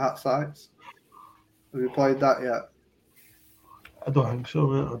White Hat sites? Have you played that yet? I don't think so,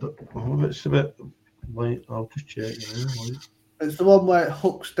 mate. I don't know. It's a bit late. I'll just check now. It's the one where it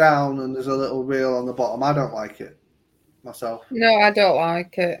hooks down and there's a little reel on the bottom. I don't like it myself. No, I don't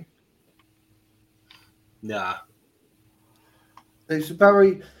like it. Nah. It's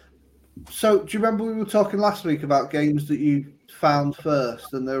very... So, do you remember we were talking last week about games that you found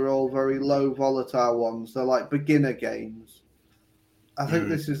first and they're all very low volatile ones? They're like beginner games. I think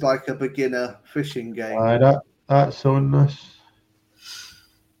this is like a beginner fishing game. That's on this.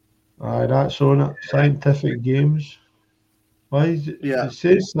 That's on it. Scientific games. Why is it? Yeah. It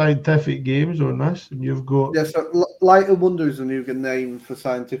says scientific games on this, and you've got. Yeah, so Light and Wonder is a new name for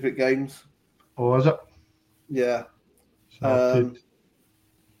scientific games. Oh, is it? Yeah. Sorted.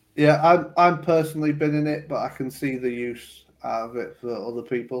 Yeah, I'm personally been in it, but I can see the use out of it for other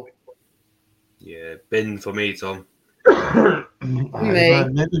people. Yeah, bin for me, Tom. Me.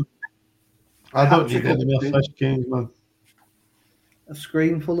 I don't need any more fish games, man. A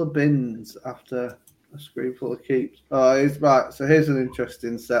screen full of bins after a screen full of keeps. Oh, it's right. So here's an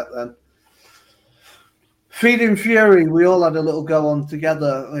interesting set then. Feeding Fury, we all had a little go on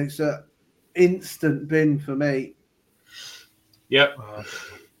together. It's an instant bin for me. Yep.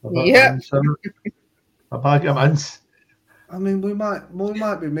 Yep. A bag of mints. I mean, we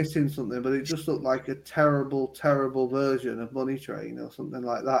might be missing something, but it just looked like a terrible, terrible version of Money Train or something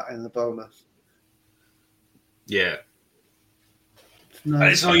like that in the bonus. Yeah. No.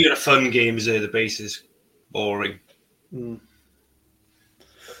 It's not even a fun game, is it? The base is boring. We've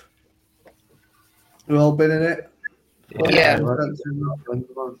all been in it. Yeah. And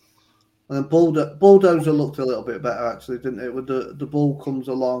then Bulldozer looked a little bit better, actually, didn't it? With the bull comes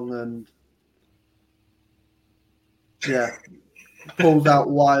along and pulls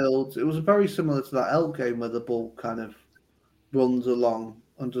out wilds. It was very similar to that elk game where the bull kind of runs along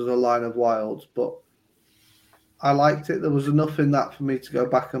and does a line of wilds, but I liked it. There was enough in that for me to go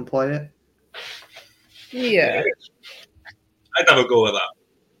back and play it. Yeah. I'd have a go at that.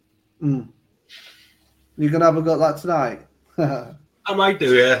 You're going to have a go at that tonight? I might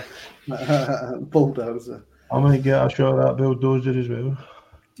do, yeah. Bulldozer. I might get a shot at that Bulldozer as well.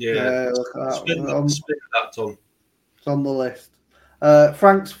 Yeah. Look at that. Spin that, Tom. It's on the list.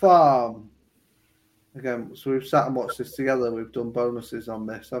 Frank's Farm. again, so we've sat and watched this together. We've done bonuses on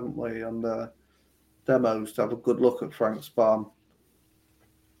this, haven't we? On the demos to have a good look at Frank's farm.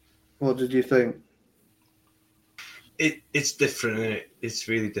 What did you think? It's different, isn't it? It's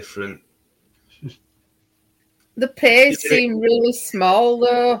really different. The pays seem really small,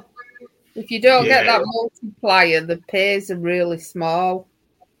 though. If you don't get that multiplier, the pays are really small.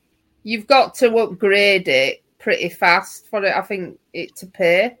 You've got to upgrade it pretty fast for it, I think, it to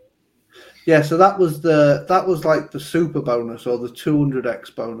pay. Yeah, so that was like the super bonus or the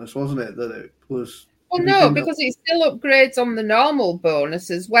 200x bonus, wasn't it? That it was. Well, no, because it still upgrades on the normal bonus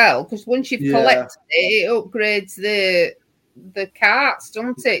as well. Because once you've collected it, it upgrades the carts,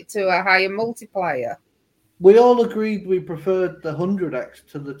 doesn't it, to a higher multiplier. We all agreed we preferred the 100x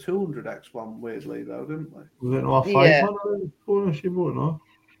to the 200x one, weirdly, though, didn't we? Was it not a 500 bonus you bought, no?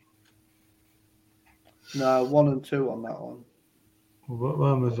 No, 1 and 2 on that one. What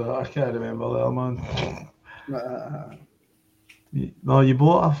one was that? I can't remember there, man. No, you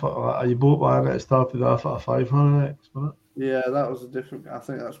bought one that started off at a 500x, wasn't it? Yeah, that was a different. I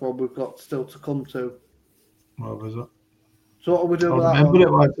think that's what we've got still to come to. What was it? So what are we doing with that? I remember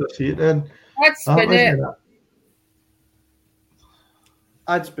it once I see it then. I'd spin it.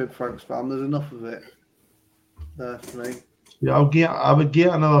 I'd spin Frank's farm. There's enough of it there for me. Yeah, I would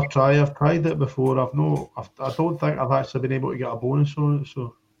get another try. I've tried it before. I don't think I've actually been able to get a bonus on it.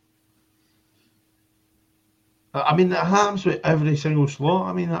 So, I mean, it happens with every single slot.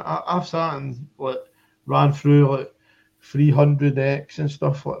 I mean, I've sat and ran through like 300x and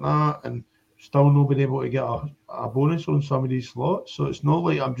stuff like that, and still not been able to get a bonus on some of these slots. So it's not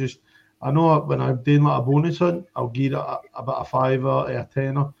like I know when I'm doing like a bonus hunt, I'll get it about a $5 or a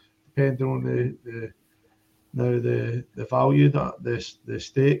 $10, depending on the value that the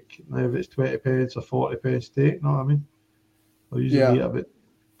stake. Now if it's 20p or 40p stake, you know what I mean? I'll usually get about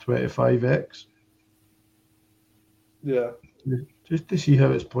 25x. Yeah. Just to see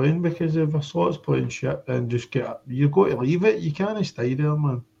how it's playing, because if a slot's playing shit, then you've got to leave it. You can't stay there,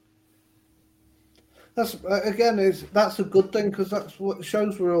 man. That's a good thing, because that's what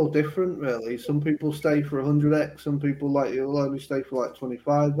shows we're all different, really. Some people stay for 100x, some people will only stay for like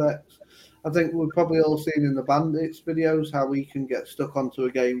 25x. I think we've probably all seen in the Bandits videos how we can get stuck onto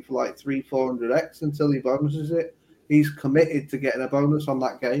a game for like 300-400x until he bonuses it. He's committed to getting a bonus on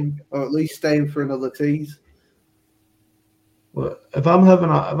that game, or at least staying for another tease. Well, if I'm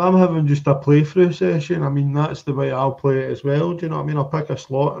having just a playthrough session, I mean, that's the way I'll play it as well. Do you know what I mean? I'll pick a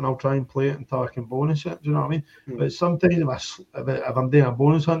slot and I'll try and play it until I can bonus it. Do you know what I mean? But sometimes if I'm doing a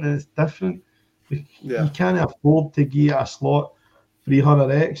bonus hunt, and it's different. You can't afford to get a slot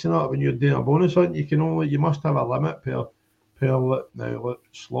 300x, you know, when you're doing a bonus hunt. You must have a limit per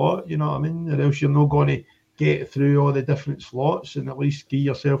slot, you know what I mean? Or else you're not going to get through all the different slots and at least give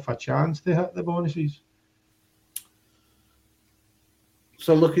yourself a chance to hit the bonuses.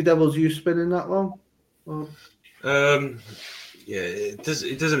 So Lucky Devils, you spinning that one? Or? Yeah, it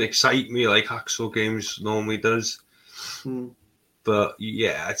doesn't excite me like Hacksaw Games normally does. But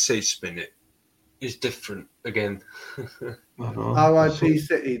yeah, I'd say spin it. It's different again. RIP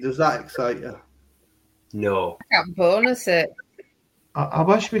City, does that excite you? No. I can't bonus it. I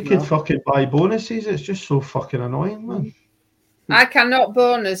wish we could fucking buy bonuses. It's just so fucking annoying, man. I cannot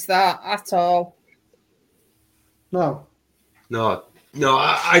bonus that at all. No,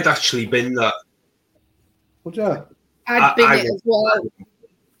 I'd actually bin that. Would you? I'd bin it as well.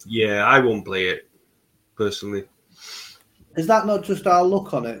 Yeah, I won't play it, personally. Is that not just our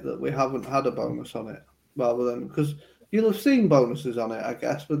luck on it that we haven't had a bonus on it? Rather than, because you'll have seen bonuses on it, I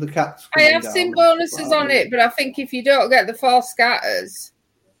guess, with the cats. I have seen bonuses on it, but I think if you don't get the 4 scatters,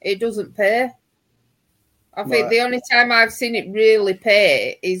 it doesn't pay. I think the only time I've seen it really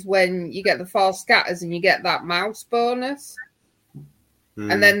pay is when you get the 4 scatters and you get that mouse bonus.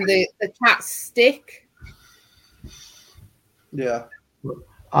 And then the cats stick. Yeah.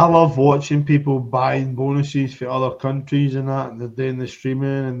 I love watching people buying bonuses for other countries and that, and they're doing the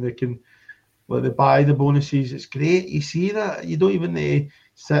streaming and they buy the bonuses. It's great. You see that? You don't even need to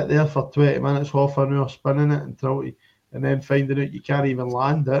sit there for 20 minutes, half an hour spinning it and then finding out you can't even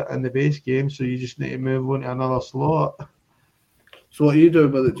land it in the base game, so you just need to move on to another slot. So what are you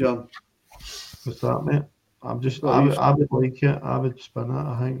doing with it, John? What's that, mate? I would like it. I would spin it,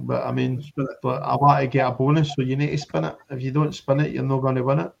 I think. But I mean, but I want to get a bonus, so you need to spin it. If you don't spin it, you're not going to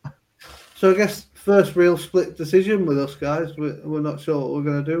win it. So I guess first real split decision with us guys. We're not sure what we're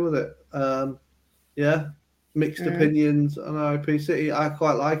going to do with it. Mixed opinions on RIP City. I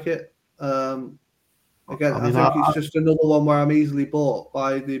quite like it. Again, I think it's just another one where I'm easily bought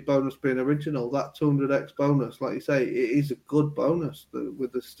by the bonus being original. That 200x bonus, like you say, it is a good bonus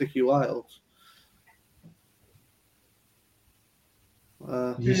with the Sticky Wilds.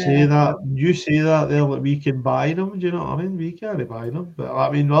 You say that there, like we can buy them. Do you know what I mean? We can't buy them, but I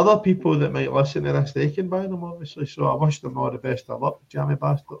mean other people that might listen to this, they can buy them obviously. So I wish them all the best of luck, jammy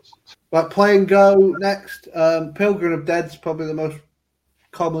bastards. Right, play and go next. Pilgrim of Dead's probably the most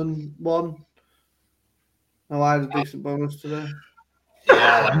common one. Oh, I had a decent bonus today.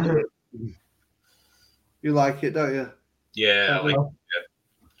 Yeah, I like it. You like it, don't you? Yeah, I like it.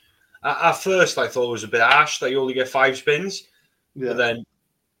 At first, I thought it was a bit harsh that you only get 5 spins. Yeah. But then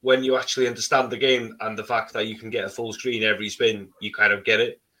when you actually understand the game and the fact that you can get a full screen every spin, you kind of get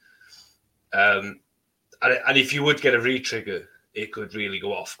it. And if you would get a re-trigger, it could really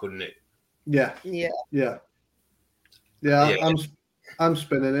go off, couldn't it? Yeah. Yeah. I'm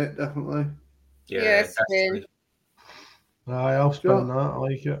spinning it, definitely. Yeah, spin. I'll spin that. I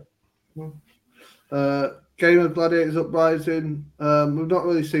like it. Game of Gladiators Uprising. We've not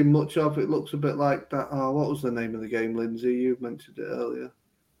really seen much of. It looks a bit like that. Oh, what was the name of the game, Lindsay? You mentioned it earlier.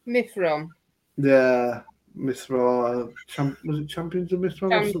 Mithron. Yeah, Mithron. Was it Champions of Mithron?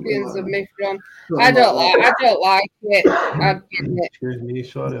 Champions of Mithron. I don't like it. I'd bin it. Excuse me,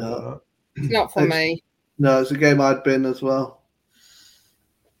 sorry about that. It's not for me. No, it's a game I'd bin as well.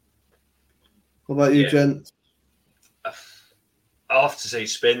 What about you, gents? I'll have to say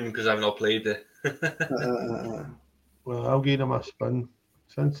spin because I've not played it. Well, I'll give them a spin.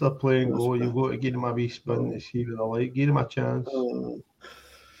 Since they're playing Go, you've got to give them a wee spin to see what they like. Give them a chance.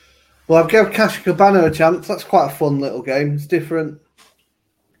 Well, I've given Cash Cabana a chance. That's quite a fun little game. It's different.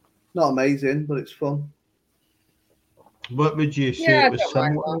 Not amazing, but it's fun. What would you say it was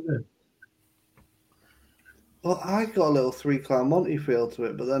similar to? Well, I got a little 3 Clown Monty feel to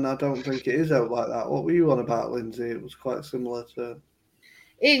it, but then I don't think it is out like that. What were you on about, Lindsay? It was quite similar to...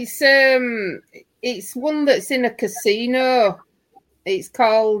 It's one that's in a casino. It's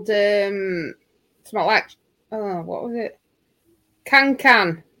called something like what was it?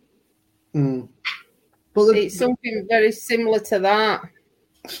 Can. But it's something very similar to that.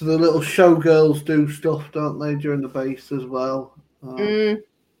 So the little showgirls do stuff, don't they, during the base as well?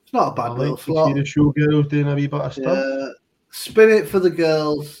 It's not a bad little slot. See the showgirls doing a wee bit of stuff. Yeah. Spin it for the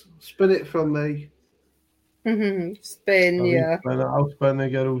girls. Spin it from me. Spin, yeah. I'll spin the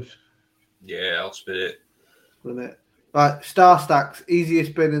girls. Yeah, I'll spin it. Spin it. Right, Star Stacks,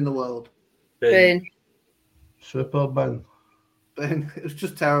 easiest bin in the world. Bin. Super bin. Bin. It was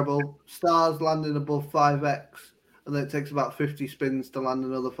just terrible. Stars landing above 5x, and then it takes about 50 spins to land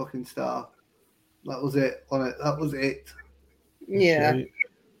another fucking star. That was it on it. That was it. Yeah.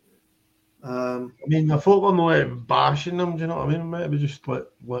 I mean, I thought we're not bashing them, do you know what I mean? Maybe just like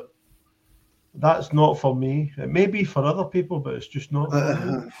that's not for me. It may be for other people, but it's just not for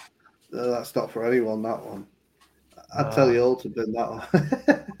me. That's not for anyone, that one. I'd tell you all to bin that one.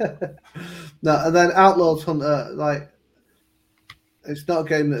 No, and then Outlaws Hunter, like, it's not a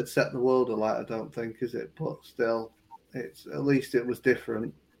game that'd set the world alight, I don't think, is it? But still, it's at least it was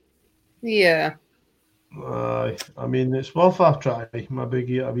different. Yeah. I mean, it's worth a try. Maybe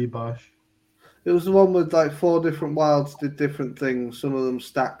get a wee bash. It was the one with like 4 different wilds did different things. Some of them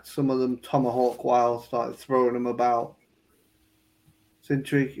stacked, some of them tomahawk wilds, started throwing them about. It's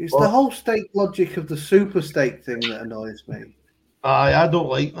intriguing. It's the whole stake logic of the super stake thing that annoys me. I don't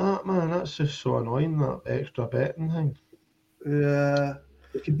like that, man. That's just so annoying, that extra betting thing. Yeah.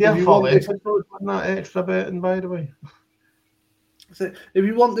 It could be a full episode on that extra betting, by the way. So if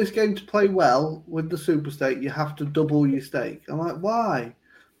you want this game to play well with the super stake, you have to double your stake. I'm like, why?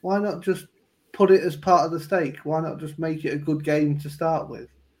 Why not just put it as part of the stake? Why not just make it a good game to start with?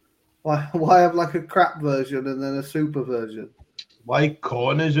 Why have like a crap version and then a super version? Why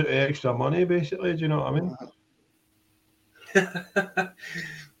con is it extra money, basically? Do you know what I mean?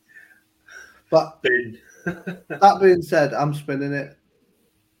 But that being said, I'm spinning it.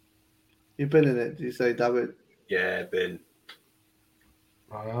 You're binning it, do you say, David? Yeah, bin.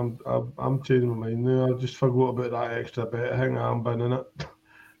 I'm changing my mind now. I just forgot about that extra bet. Hang on, I'm binning it.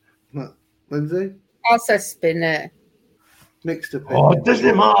 Lindsay? I'll say spin it. Mixed opinion. Oh, it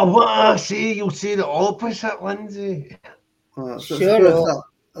doesn't matter what I say. You'll say the opposite, Lindsay. Sure.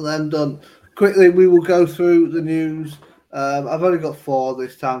 And then done. Quickly, we will go through the news. I've only got 4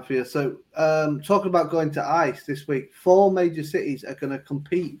 this time for you. So, talking about going to ICE this week, 4 major cities are going to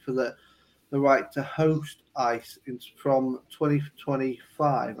compete for the right to host ICE from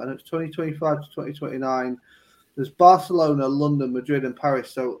 2025. And it's 2025 to 2029. There's Barcelona, London, Madrid, and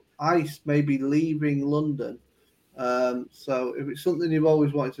Paris. So, ICE may be leaving London. So, if it's something you've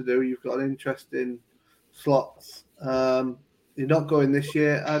always wanted to do, you've got an interest in slots. You're not going this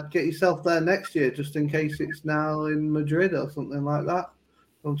year. I'd get yourself there next year, just in case it's now in Madrid or something like that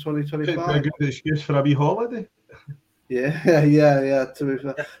from 2025. Could be a good excuse for a wee holiday. Yeah. To be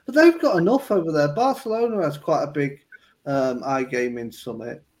fair, but they've got enough over there. Barcelona has quite a big iGaming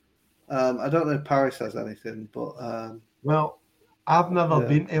summit. I don't know if Paris has anything, but well, I've never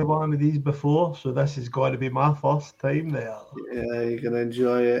been to one of these before, so this has got to be my first time there. Yeah, you're gonna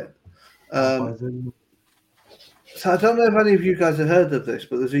enjoy it. So I don't know if any of you guys have heard of this,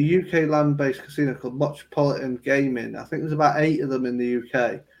 but there's a UK land-based casino called Metropolitan Gaming. I think there's about 8 of them in the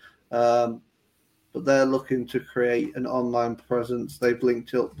UK. But they're looking to create an online presence. They've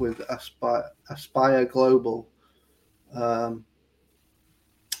linked up with Aspire Global. So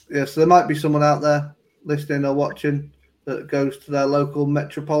there might be someone out there listening or watching that goes to their local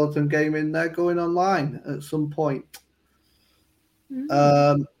Metropolitan Gaming. They're going online at some point.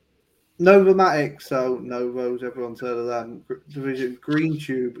 Novomatic, so Novos, everyone's heard of them. Division Green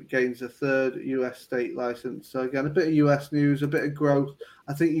Tube gains a 3rd US state license. So again, a bit of US news, a bit of growth.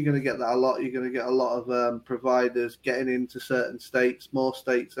 I think you're going to get that a lot. You're going to get a lot of providers getting into certain states, more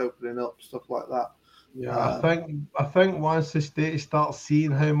states opening up, stuff like that. Yeah, I think once the states start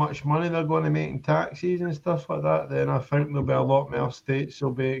seeing how much money they're going to make in taxes and stuff like that, then I think there'll be a lot more states who'll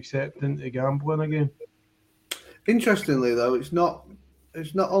be accepting to gambling again. Interestingly, though, it's not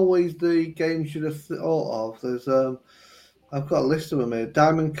always the games you'd have thought of. There's I've got a list of them here: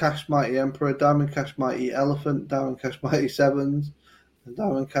 Diamond Cash Mighty Emperor, Diamond Cash Mighty Elephant, Diamond Cash Mighty Sevens, and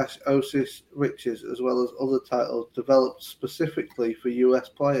Diamond Cash Oasis Riches, as well as other titles developed specifically for US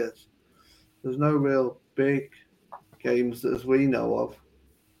players. There's no real big games as we know of.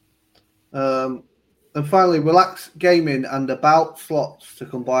 And finally, Relax Gaming and About Slots to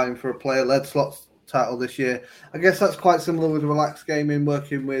combine for a player-led slots title this year. I guess that's quite similar with Relax Gaming,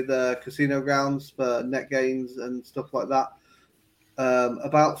 working with Casino Grounds for net gains and stuff like that.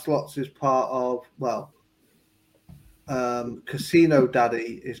 About Slots is part of, Casino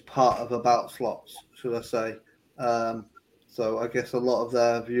Daddy is part of About Slots, should I say. So I guess a lot of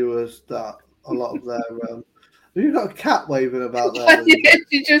their viewers, have you got a cat waving about there?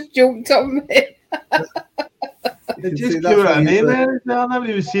 She just jumped on me. It just came out of nowhere. I've never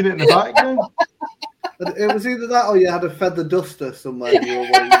even seen it in the background. It was either that or you had a feather duster somewhere. You were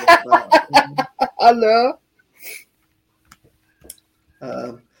waving about. Hello.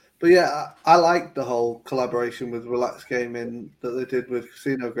 But yeah, I like the whole collaboration with Relax Gaming that they did with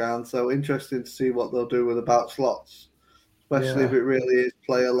Casino Grounds. So interesting to see what they'll do with About Slots, especially if it really is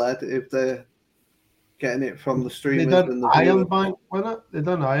player-led, if they're getting it from the streamers. They done and the Iron Bank, wasn't it? They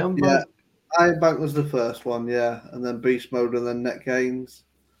done Iron Bank. Yeah, Iron Bank was the first one, and then Beast Mode and then Net Gains.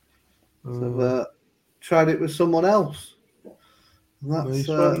 So tried it with someone else. And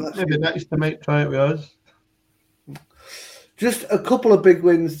that's maybe next time might try it with us. Just a couple of big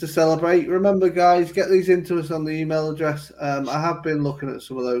wins to celebrate. Remember, guys, get these into us on the email address. I have been looking at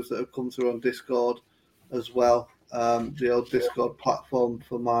some of those that have come through on Discord as well. The old Discord platform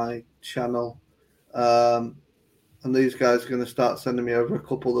for my channel. And these guys are going to start sending me over a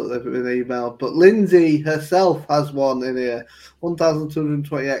couple that they've been emailed. But Lindsay herself has one in here.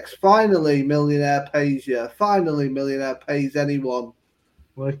 1,220x. Finally, Millionaire pays you. Finally, Millionaire pays anyone.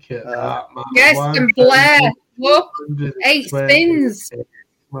 Look at that, man. Yes, and Blair. Look, 8 spins.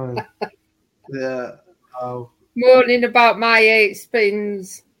 Yeah. Wow. Moaning about my 8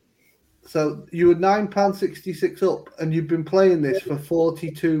 spins. So you were £9.66 up, and you've been playing this for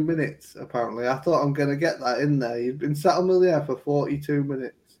 42 minutes, apparently. I thought I'm going to get that in there. You've been sat on Millionaire for 42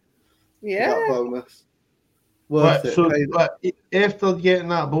 minutes. Yeah. That bonus. Worth it. So after getting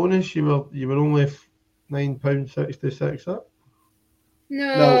that bonus, you were only £9.66 up?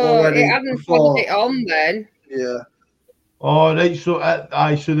 No, it hadn't put it on then. Yeah. Oh, right. So,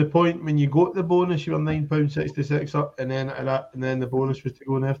 so the point when you got the bonus, you were £9.66 up, and then the bonus was to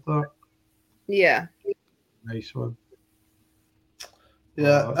go in after that. Yeah. Nice one.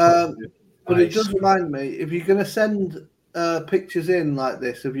 Yeah, but it does remind me, if you're going to send pictures in like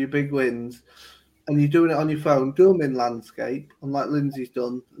this of your big wins, and you're doing it on your phone, do them in landscape, unlike Lindsay's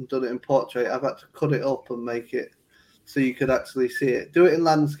done and done it in portrait. I've had to cut it up and make it so you could actually see it. Do it in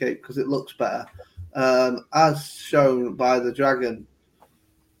landscape because it looks better, as shown by the dragon.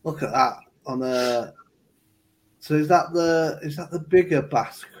 Look at that on a. So is that the bigger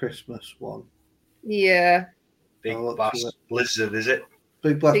Bass Christmas one? Yeah. Big Bass Blizzard, is it?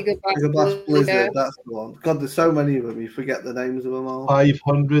 Bigger Bass Blizzard, yeah. That's the one. God, there's so many of them, you forget the names of them all.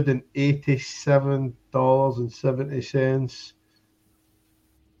 $587.70.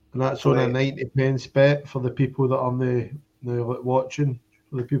 And that's on a 90p bet for the people that are watching,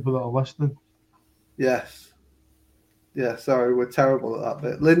 for the people that are listening. Yes. Yeah, sorry, we're terrible at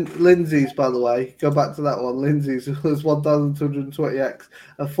that bit. Lindsay's, by the way, go back to that one. Lindsay's was 1,220x,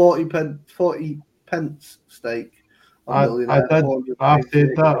 a 40 pence stake I did. I've said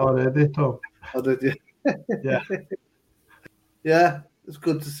that already, Tom. Oh, did you? Yeah. Yeah, it's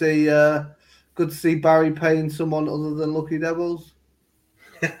good to see. Good to see Barry paying someone other than Lucky Devils.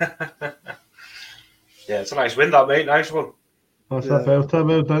 Yeah, it's a nice win, that, mate. Nice one. That's a belter.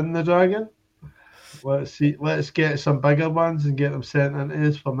 Well done, the Dragon. Let's see. Let's get some bigger ones and get them sent into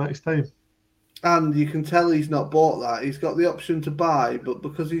us for next time. And you can tell he's not bought that. He's got the option to buy, but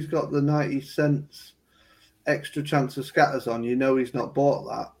because he's got the 90 cents extra chance of scatters on, you know he's not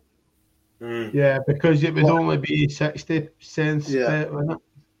bought that. Yeah, because it would only be 60 cents. Yeah, wouldn't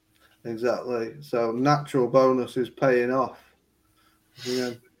it? Exactly. So natural bonus is paying off.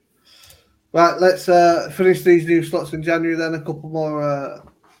 Yeah. Right, let's finish these new slots in January then. A couple more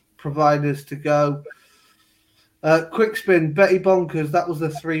providers to go. Quick spin, Betty Bonkers. That was the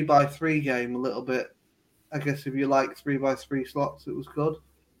 3x3 game a little bit. I guess if you like 3x3 slots, it was good.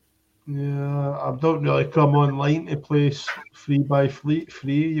 Yeah, I don't really come online to play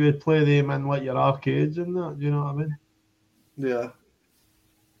 3x3. You would play them in like your arcades and that. Do you know what I mean? Yeah.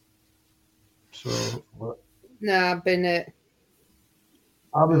 So. Nah, been it.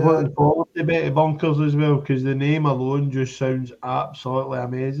 I was looking forward to Betty Bonkers as well because the name alone just sounds absolutely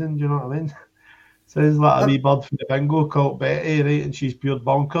amazing. Do you know what I mean? Sounds like a wee bird from the bingo called Betty, right? And she's pure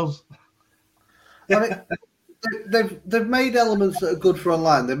bonkers. I mean, they've made elements that are good for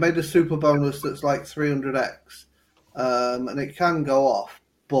online. They've made a super bonus that's like 300x, and it can go off.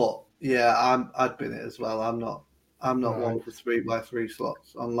 But yeah, I'd been it as well. I'm not one for 3x3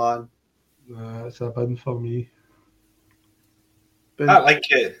 slots online. It's a bin for me. I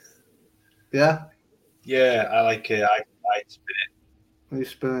like it. Yeah? Yeah, I like it. I spin it. You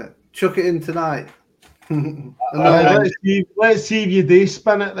spin it. Chuck it in tonight. Let's see if you do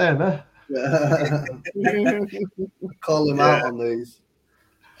spin it then, eh? Call them out on these.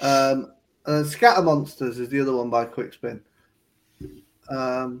 Scatter Monsters is the other one by Quickspin.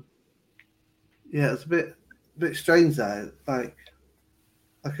 It's a bit strange there. Like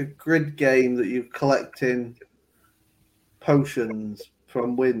a grid game that you're collecting potions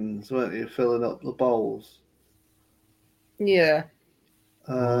from wins, weren't you? Filling up the bowls. Yeah.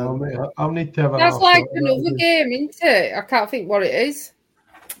 I'll need to have That's like another game, isn't it? I can't think what it is.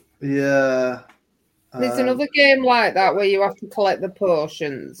 Yeah. There's another game like that where you have to collect the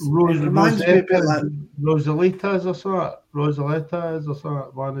potions. Reminds me a bit like Rosalita's or something. Rosalita's or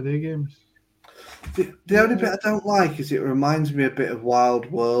something. One of the games. The only bit I don't like is it reminds me a bit of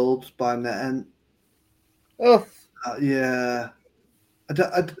Wild Worlds by NetEnt. Oh. Yeah.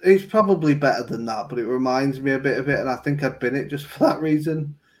 It's probably better than that, but it reminds me a bit of it, and I think I'd bin it just for that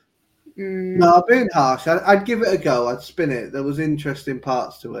reason. No, I'm being harsh. I'd give it a go. I'd spin it. There was interesting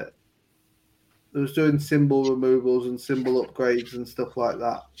parts to it. There was doing symbol removals and symbol upgrades and stuff like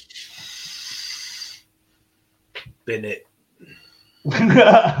that. Bin it.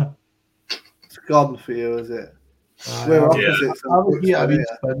 It's gone for you, is it? We're opposites. I would get a wee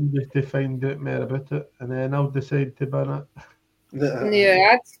spin just to find out more about it, and then I'll decide to bin it.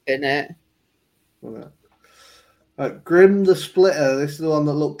 Yeah, I'd spin it. Grim the Splitter. This is the one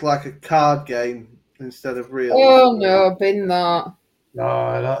that looked like a card game instead of real. Oh no, bin that. No,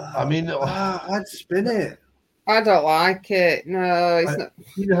 I'd spin it. I don't like it. No, it's not.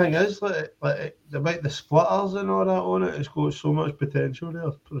 The thing is, like the splitters and all that on it, it's got so much potential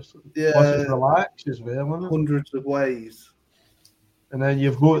there. Yeah, plus it's relaxed as well, isn't it? Hundreds of ways. And then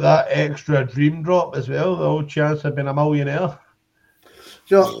you've got that extra dream drop as well. The old chance of being a millionaire.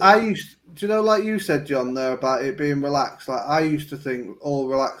 John, do you know, like you said, John, there about it being relaxed? Like I used to think all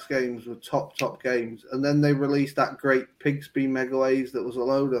relaxed games were top games, and then they released that great Pigsby Megaways that was a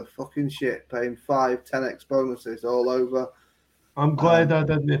load of fucking shit, paying 5-10x bonuses all over. I'm glad I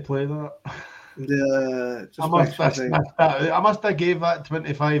didn't play that. Yeah, I must have gave that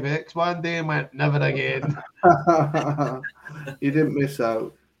 25x one day and went never again. You didn't miss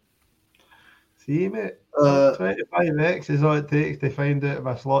out. See, mate, 25x is all it takes to find out if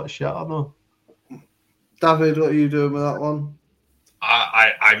a slot's shit or not. David, what are you doing with that one?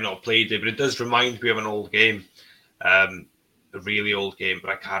 I've not played it, but it does remind me of an old game, a really old game,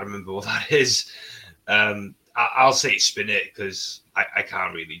 but I can't remember what that is. I'll say spin it because I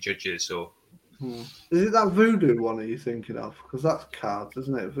can't really judge it. So, is it that Voodoo one are you thinking of? Because that's cards,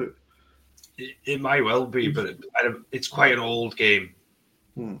 isn't it? It might well be, but it's quite an old game.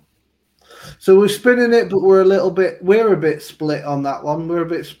 So we're spinning it, but we're a bit split on that one. We're a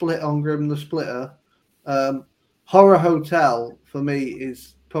bit split on Grim the Splitter. Horror Hotel for me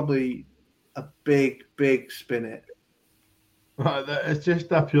is probably a big spin it. It's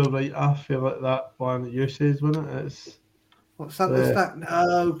just a pure right. I feel like that one that you says, wasn't it? What Santa Stack?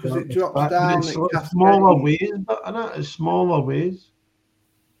 No, because it drops But down. it's It sort of cascades. smaller ways, but in it, it's smaller ways.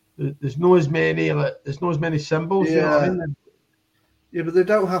 There's no as many symbols. You know what I mean? Yeah, but they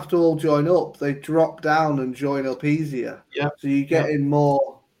don't have to all join up. They drop down and join up easier. Yeah. So you get in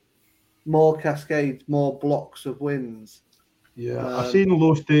more cascades, more blocks of wins. Yeah, I've seen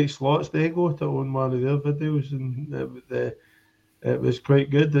low stakes slots. They go to own one of their videos, and it was quite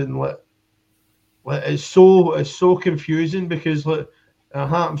good. And it's so confusing because it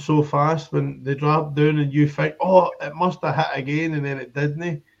happens so fast when they drop down, and you think, oh, it must have hit again, and then it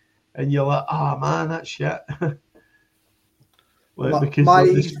didn't, and you're like, oh man, that's shit.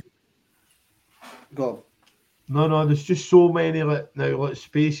 Go on. No, there's just so many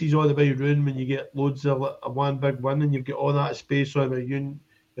spaces all the way around when you get loads of one big win and you've got all that space all the way around.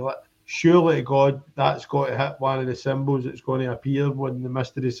 You're like, surely to God, that's got to hit one of the symbols that's going to appear when the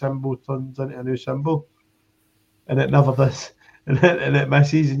mystery symbol turns into a new symbol. And it never does. And it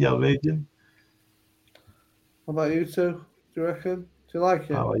misses and you're raging. What about you two? Do you reckon? Do you like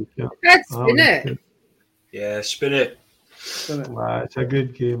it? I like it. Let's spin it. Yeah, spin it. It's a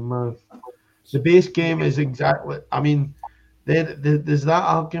good game, man. The base game is exactly. I mean, there's that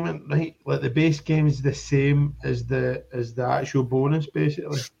argument, right? Like the base game is the same as the actual bonus,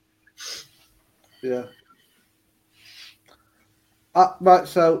 basically. Yeah. Right,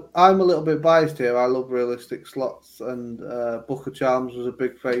 so I'm a little bit biased here. I love realistic slots, and Book of Charms was a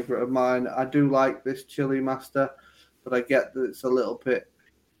big favourite of mine. I do like this Chili Master, but I get that it's a little bit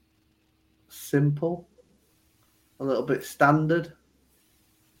simple, a little bit standard.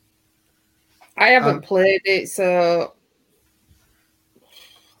 I haven't played it, so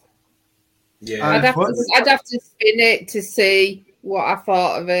yeah, I'd have to spin it to see what I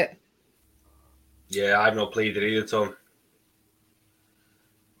thought of it. Yeah, I've not played it either, Tom.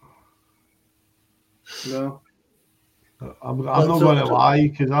 No, I'm not going to lie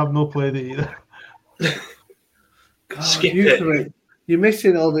because I've not played it either. God, skip it. You're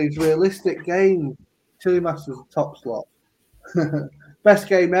missing all these realistic games. Chili Master's a top slot. Best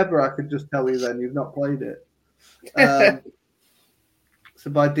game ever, I could just tell you then. You've not played it. So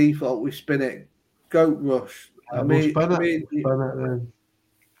by default, we spin it. Goat Rush. Me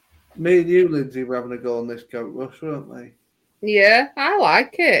and you, Lindsay, were having a go on this Goat Rush, weren't we? Yeah, I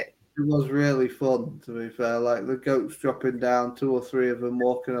like it. It was really fun, to be fair. Like the goats dropping down, 2 or 3 of them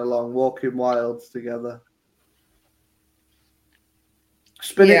walking walking wilds together.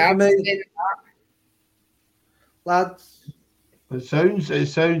 Spin it for me, lads. It sounds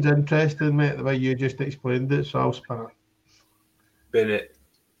interesting, mate, the way you just explained it, so I'll spin it. Spin it.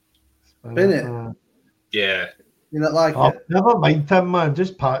 Spin it? Yeah. You not like it? Never mind, Tim, man.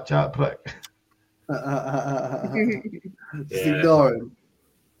 Just patch that prick. Just ignore him.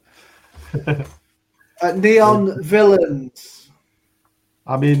 Neon Villains.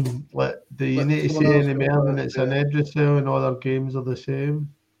 I mean, do you need to say any more than it's an Idrissel and other games are the same?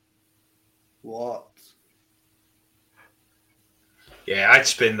 What? Yeah, I'd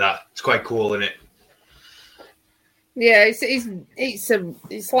spin that. It's quite cool, isn't it? Yeah, it's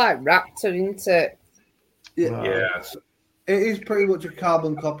like Raptor, isn't it? Yeah. It is pretty much a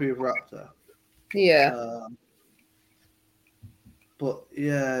carbon copy of Raptor. Yeah. But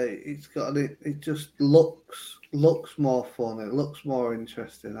yeah, it just looks more fun. It looks more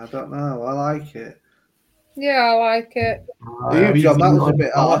interesting. I don't know. I like it. Yeah, I like it. John, that was a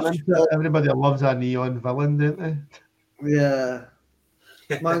bit harsh. Everybody loves a neon villain, don't they? Yeah.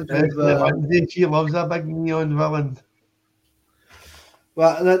 She loves a big neon villain.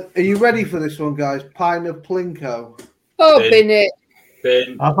 Right, and then, are you ready for this one, guys? Pine of Plinko. Oh, bin it.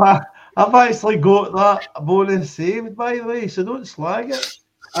 Bin. I've actually got that bonus saved, by the way, so don't slag it.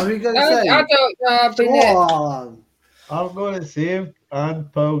 Are you going to say? I don't know. Bin it. On. I've got it saved,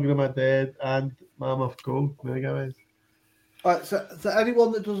 and Pilgrim of Dead, and Mammoth Gold. Mega Man. Right, so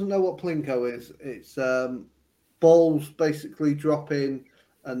anyone that doesn't know what Plinko is, it's balls basically drop in,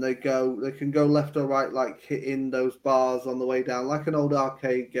 and they can go left or right, like hitting those bars on the way down, like an old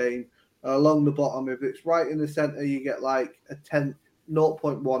arcade game. Along the bottom, if it's right in the center, you get like a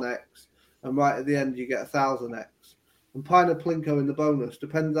 0.1x, and right at the end, you get 1000x. And Pine of Plinko in the bonus,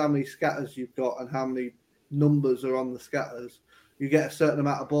 depends how many scatters you've got and how many numbers are on the scatters, you get a certain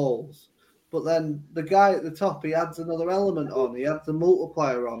amount of balls. But then the guy at the top, he adds another element on. He adds a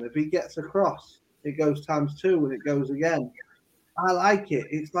multiplier on. If he gets across, it goes times 2 and it goes again. I like it.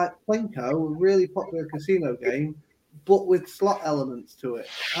 It's like Plinko, a really popular casino game, but with slot elements to it.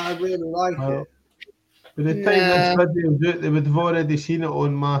 I really like it. By the time this video's out, they would have already seen it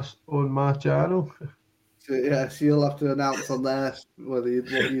on my channel. So you'll have to announce on there what you're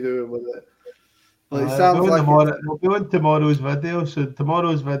doing with it. But it sounds like we'll be on tomorrow's video. So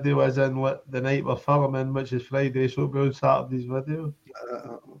tomorrow's video is in the night we're filming, which is Friday. So it'll be on Saturday's video.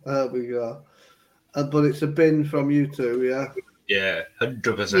 There we go. But it's a bin from you two, yeah? Yeah,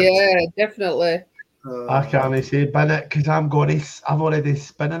 100%. Yeah, definitely. I can't say bin it because I'm already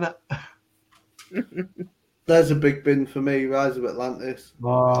spinning it. There's a big bin for me, Rise of Atlantis.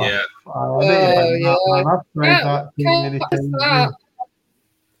 Yeah. I've tried that too many times.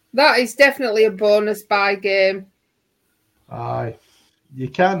 That is definitely a bonus buy game. Aye. You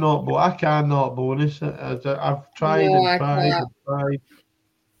cannot, but I cannot bonus it. I've tried and tried.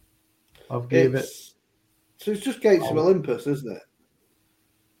 I've gave it. So it's just Gates of Olympus, isn't it?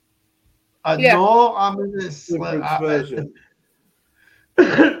 No, I mean it's version.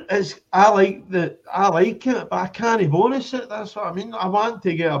 I like it, but I can't bonus it. That's what I mean. I want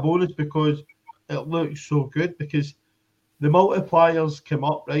to get a bonus because it looks so good. Because the multipliers come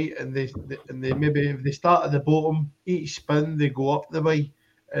up right, and they maybe if they start at the bottom, each spin they go up the way,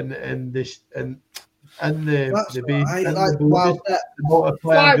 and the base, the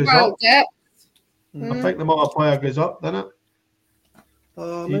multiplier goes up. I think the multiplier goes up, doesn't it?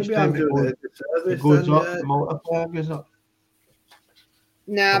 Oh, maybe I'm doing it. It goes up. The multiplier goes up.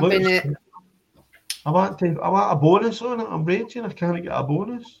 No, I've been it. I want a bonus on it. I'm raging. I can't get a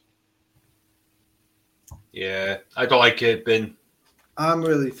bonus. Yeah, I don't like it, bin. I'm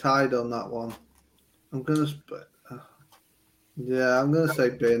really tied on that one. I'm gonna say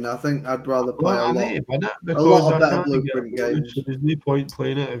bin. I think I'd rather play a lot of better Blueprint games. So there's no point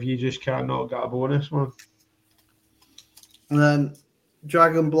playing it if you just cannot get a bonus one. And then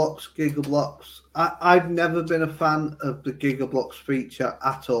Dragon Blocks, Giga Blocks. I've never been a fan of the Giga Blocks feature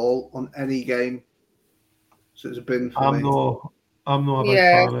at all on any game. So it's a bin for me. I'm not a big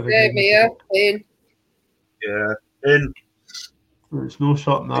fan of the bin. Yeah, bin. It's no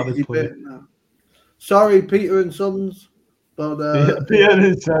something I would play. No. Sorry, Peter and Sons. But Peter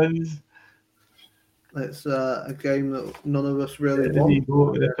and Sons. It's a game that none of us really want.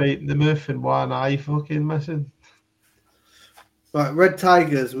 Go to the fight in the mouth and one eye fucking missing. Right, Red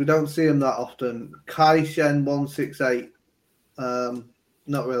Tigers, we don't see them that often. Kai Shen 168.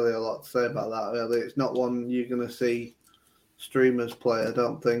 Not really a lot to say about that, really. It's not one you're going to see streamers play, I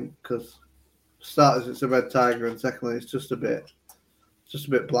don't think, because for starters, it's a Red Tiger, and secondly, it's just a bit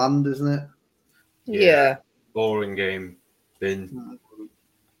bland, isn't it? Yeah. Boring game. Bin.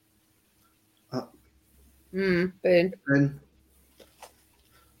 Bin. Bin.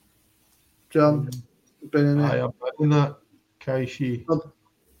 John, bin in it. I am in that. Kaishi.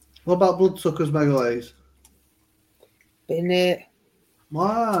 What about Bloodsuckers Megalays? Bin it.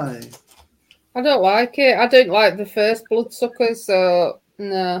 Why? I don't like it. I don't like the first Bloodsuckers, so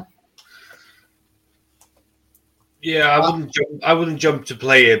no. Yeah, I wouldn't jump to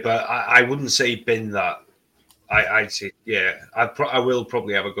play it, but I wouldn't say bin that. I'd say I will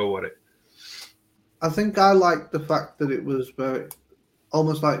probably have a go at it. I think I like the fact that it was very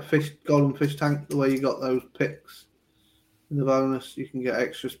almost like Golden Fish Tank, the way you got those picks in the bonus. You can get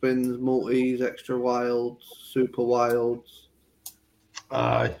extra spins, multis, extra wilds, super wilds.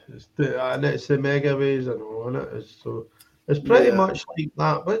 Aye, and it's the Mega Ways and all, isn't it? It's pretty much like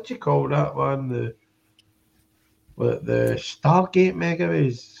that. What do you call that one? The Stargate Mega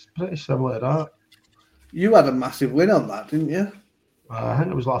Ways. It's pretty similar to that. You had a massive win on that, didn't you? I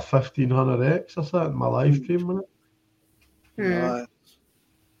think it was like 1500x or something in my live stream, wasn't it? Right.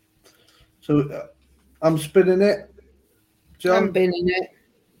 So I'm spinning it. John? I'm binning it.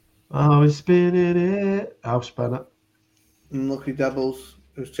 I'm spinning it. I'll spin it. And Lucky Devils,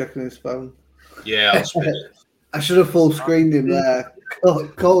 who's checking his phone. Yeah, I'll spin it. I should have full screened him there.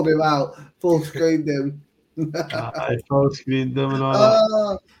 Called him out. Full screened him. I full screened him and all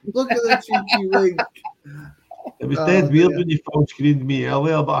that. Look at the cheeky wink. It was dead weird when you full screened me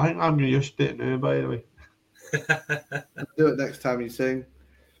earlier, but I think I'm used to it now, by the way. Do it next time you sing.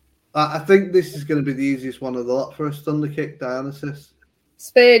 I think this is going to be the easiest one of the lot for us. Thunder Kick, Dionysus.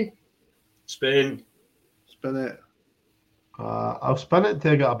 Spin. Spin it. I'll spin it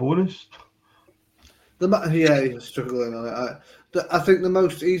until I get a bonus. You're struggling on it. I think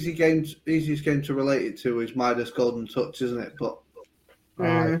the easiest game to relate it to is Midas Golden Touch, isn't it? But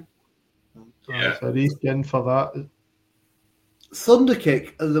yeah, so reskin for that. Thunder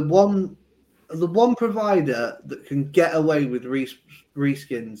Kick are the one provider that can get away with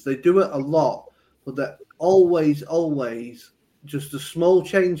reskins. They do it a lot, but they're always just a small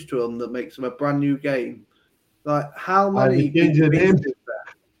change to them that makes them a brand new game. Like how many? They changed the name.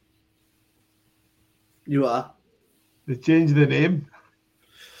 You are. They changed the name.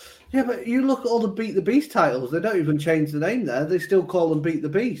 Yeah, but you look at all the Beat the Beast titles, they don't even change the name there. They still call them Beat the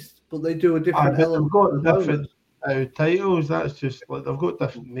Beast, but they do a different element. They've got different titles. That's just like they've got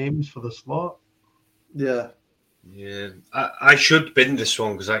different names for the slot. Yeah. Yeah. I should bin this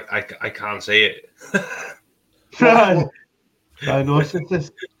one because I can't say it.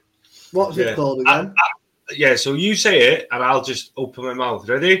 Dionysus. What's it called again? Yeah, so you say it and I'll just open my mouth.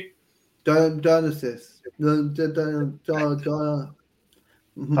 Ready? Dionysus. Dionysus.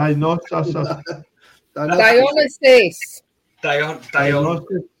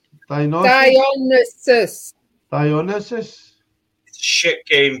 It's a shit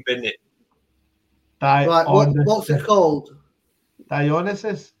game, bin it? Right, what's it called?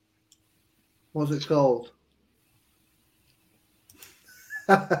 Dionysus. What's it called?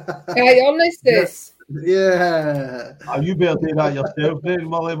 Dionysus. Yeah. Oh, you better do that yourself then,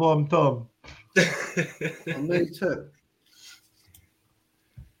 Molly Bomb Tom. Me too.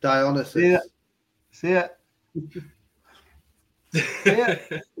 Dionysus. See it.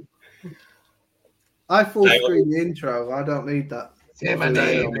 I full screen the intro. I don't need that. Say my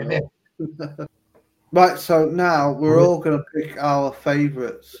name, baby. Right, so now we're all going to pick our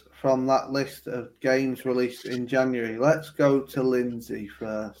favourites from that list of games released in January. Let's go to Lindsay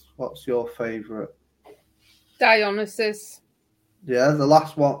first. What's your favourite? Dionysus. Yeah, the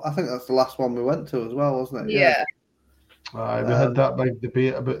last one. I think that's the last one we went to as well, wasn't it? Yeah. We had that big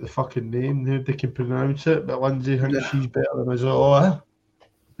debate about the fucking name, who they can pronounce it, but Lindsay thinks she's better than us all.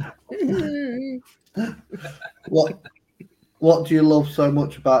 What do you love so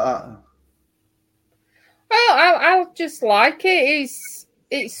much about that? Well, I just like it.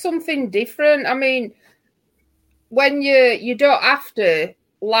 It's something different. I mean, when you don't have to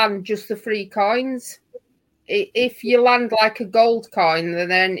land just the 3 coins. If you land like a gold coin,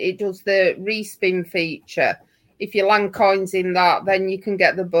 then it does the respin feature. If you land coins in that, then you can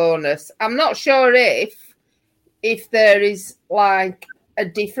get the bonus. I'm not sure if there is like a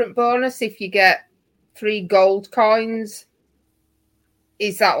different bonus if you get 3 gold coins.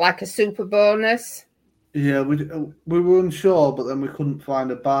 Is that like a super bonus? Yeah, we were unsure, but then we couldn't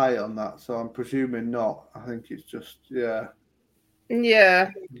find a buy on that, so I'm presuming not. I think it's just Yeah.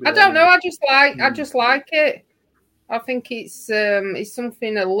 I don't know. I just like it. I think it's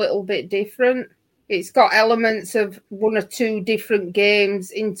something a little bit different. It's got elements of 1 or 2 different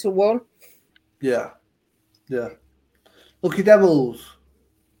games into one. Yeah. Lucky Devils.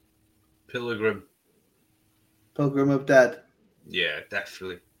 Pilgrim of Dead. Yeah,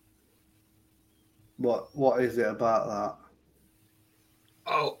 definitely. What is it about that?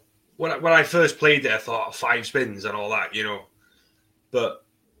 Oh, when I first played it, I thought 5 spins and all that, But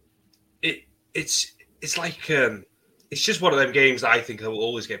it's like it's just one of them games that I think will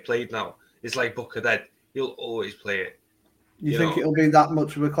always get played now. It's like Book of Dead. You'll always play it. You think it'll be that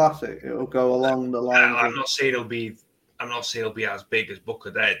much of a classic? It'll go along the line. I'm not saying it'll be as big as Book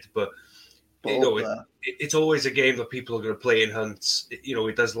of Dead, but it's always a game that people are going to play in hunts.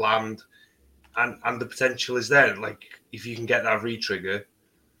 It does land, and the potential is there. Like if you can get that re-trigger,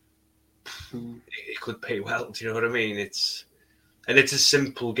 it could pay well. Do you know what I mean? It's a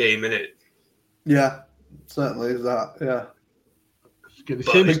simple game, isn't it? Yeah, certainly is that. Yeah.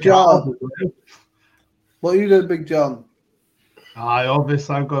 Big John. What are you doing, Big John?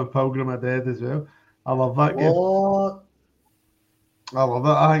 Obviously I've got Pilgrim of Dead as well. I love that game. I love it.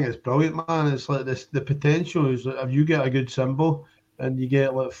 I think it's brilliant, man. It's like the potential is that if you get a good symbol and you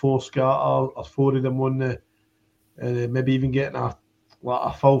get like 4 scatter or 4 of them on maybe even getting a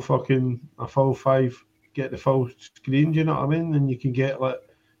full 5, get the full screen, do you know what I mean? And you can get like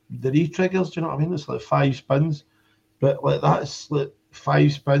the re-triggers, do you know what I mean? It's like 5 spins. But like that's like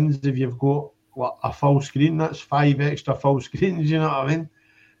 5 spins if you've got like a full screen, that's 5 extra full screens, you know what I mean?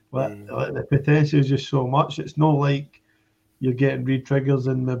 Like the potential is just so much. It's not like you're getting re-triggers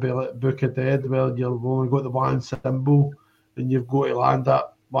in maybe like Book of Dead where you've only got the 1 symbol and you've got to land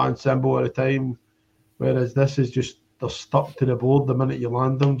that 1 symbol at a time. Whereas this is just they're stuck to the board the minute you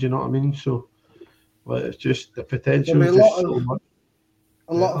land them, do you know what I mean? So like it's just the potential is just so much.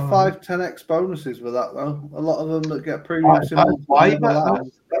 A lot of 5-10x bonuses with that though. A lot of them that get premium symbols.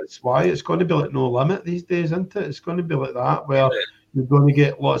 That's why it's going to be like no limit these days, isn't it? It's going to be like that where you're going to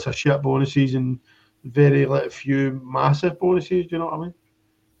get lots of shit bonuses and very few massive bonuses. Do you know what I mean?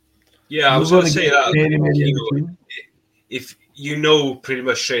 Yeah, I was going to say that. If you know pretty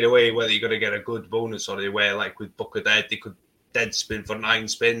much straight away whether you're going to get a good bonus or where, like with Book of Dead, they could dead spin for 9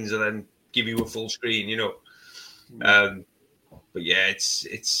 spins and then give you a full screen. But yeah, it's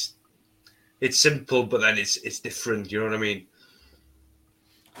simple, but then it's different. You know what I mean?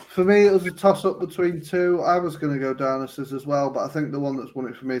 For me, it was a toss-up between two. I was going to go Dynasties as well, but I think the one that's won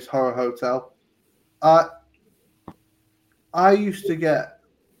it for me is Horror Hotel. I used to get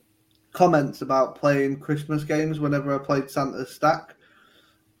comments about playing Christmas games whenever I played Santa's Stack.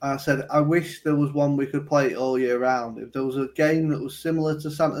 I said, I wish there was one we could play all year round. If there was a game that was similar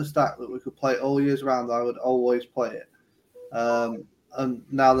to Santa's Stack that we could play all years round, I would always play it. And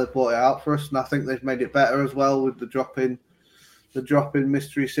now they've brought it out for us, and I think they've made it better as well with the drop-in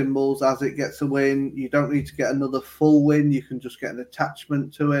mystery symbols as it gets a win. You don't need to get another full win. You can just get an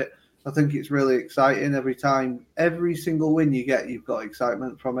attachment to it. I think it's really exciting every time. Every single win you get, you've got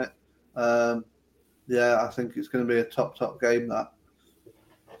excitement from it. I think it's going to be a top game, that.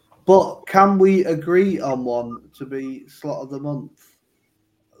 But can we agree on one to be slot of the month?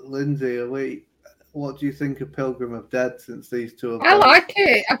 Lindsay, what do you think of Pilgrim of Dead since these two have I like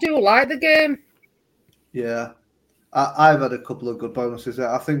it. I do like the game. Yeah. I've had a couple of good bonuses there.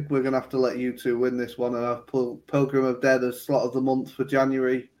 I think we're going to have to let you two win this one and have Pilgrim of Dead as slot of the month for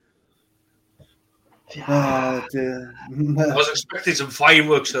January. Oh, dear. I was expecting some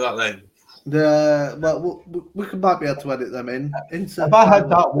fireworks for that then. Well, we might be able to edit them in. If I had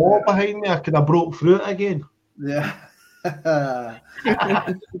that wall behind me, I could have broke through it again. Yeah.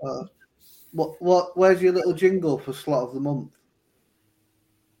 Where's your little jingle for slot of the month?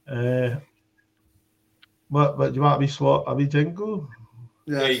 What do you want me slot? Are we jingle?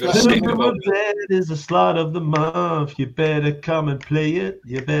 Yeah, you got to sing about it. That is the slot of the month. You better come and play it.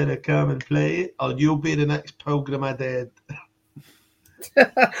 Or you'll be the next Pilgrim of Dead.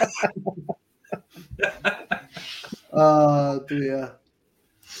 Oh dear.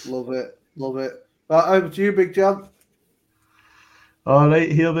 Love it. Right, over to you, Big John. All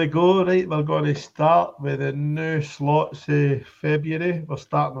right, here we go. Right, we're going to start with the new slots of February. We're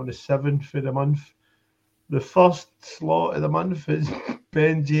starting on the 7th of the month. The first slot of the month is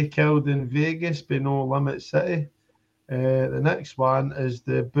Benji Killed in Vegas by No Limit City. The next one is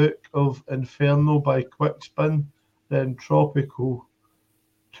the Book of Inferno by Quickspin. Then Tropical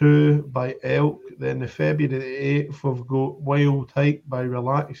 2 by Elk. Then the February the 8th, we've got Wild Hike by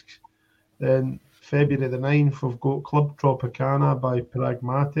Relax. Then February the 9th, we've got Club Tropicana by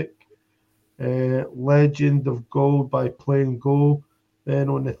Pragmatic. Legend of Gold by Plain Go. Then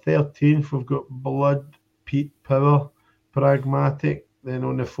on the 13th, we've got Blood Pete Power, Pragmatic. Then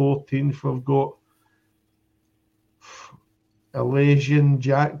on the 14th, we've got Elysian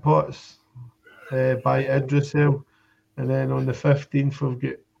Jackpots by Idrisel. And then on the 15th, we've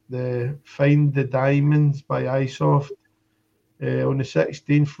got the Find the Diamonds by iSoft. On the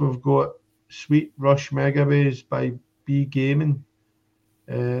 16th, we've got Sweet Rush Megaways by B Gaming.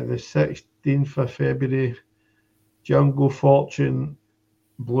 The 16th of February, Jungle Fortune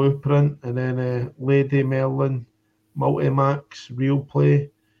Blueprint, and then Lady Merlin Multimax Real Play.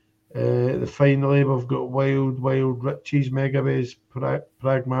 Finally, we've got Wild Riches Megaways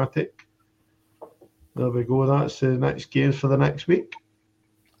Pragmatic. There we go. That's the next games for the next week.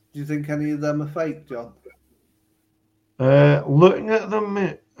 Do you think any of them are fake, John? Looking at them,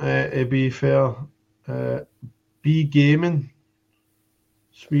 mate, to be fair, B Gaming,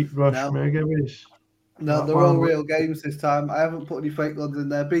 Sweet Rush Megaways. No, they're all real games this time. I haven't put any fake ones in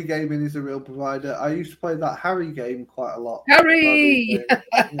there. B Gaming is a real provider. I used to play that Harry game quite a lot. Harry!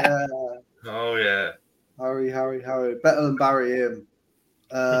 Yeah. Oh, yeah. Harry. Better than Barry Im.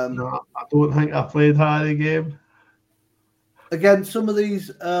 No, I don't think I played Harry game. Again, some of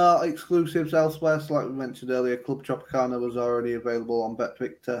these are exclusives elsewhere. So like we mentioned earlier, Club Tropicana was already available on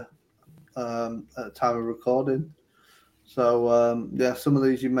BetVictor at the time of recording. So, some of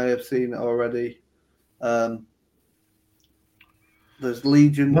these you may have seen already. There's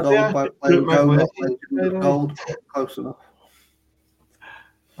Legion Gold by Plain Go, not Legion Gold. Close enough.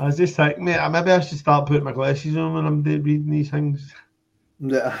 I was just like, mate, maybe I should start putting my glasses on when I'm reading these things.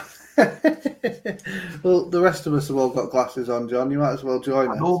 Yeah. Well, the rest of us have all got glasses on, John. You might as well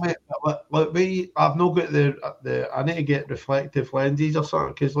join us. No, mate. I've not got the. I need to get reflective lenses or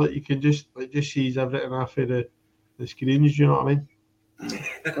something because you can just see everything off of the screens. You know what I mean?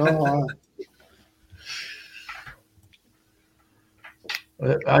 Oh, wow.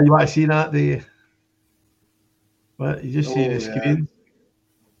 You want to see that? You just see the screen.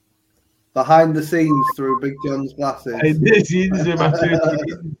 Behind the scenes through Big John's glasses. Behind the scenes in my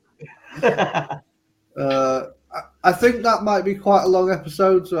I think that might be quite a long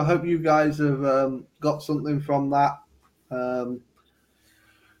episode, so I hope you guys have got something from that.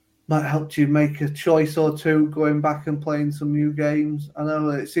 Might help you make a choice or two going back and playing some new games. I know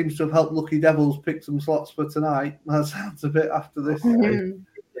it seems to have helped Lucky Devils pick some slots for tonight. That sounds a bit after this.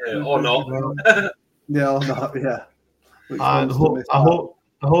 Yeah, or not. Yeah, or not, yeah. I hope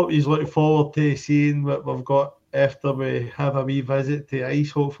I hope he's looking forward to seeing what we've got after we have a wee visit to ICE.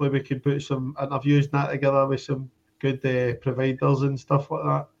 Hopefully we can put some interviews and that together with some good providers and stuff like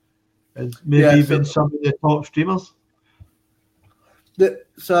that. And maybe even some of the top streamers.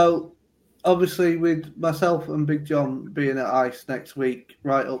 So, obviously, with myself and Big John being at ICE next week,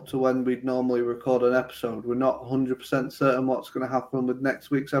 right up to when we'd normally record an episode, we're not 100% certain what's going to happen with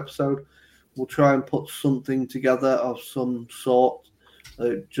next week's episode. We'll try and put something together of some sort.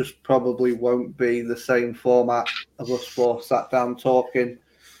 It just probably won't be the same format of us four sat down talking.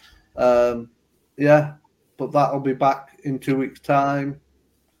 But that'll be back in 2 weeks' time.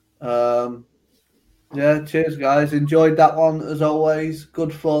 Cheers, guys. Enjoyed that one as always.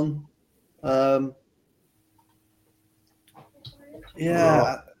 Good fun. We're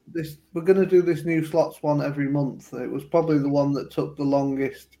going to do this new slots one every month. It was probably the one that took the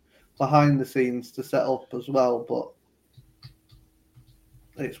longest behind the scenes to set up as well, but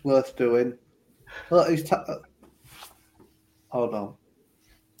it's worth doing. Look, hold on.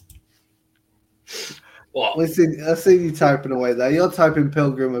 What? Listen, I see you typing away there. You're typing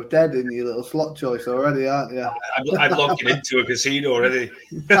Pilgrim of Dead in your little slot choice already, aren't you? I'm locking into a casino already.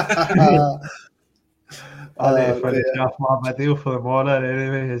 I need to finish off my video for the morning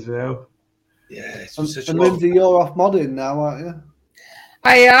anyway as well. Yeah, it's and Lindsay, you're off modding now, aren't you?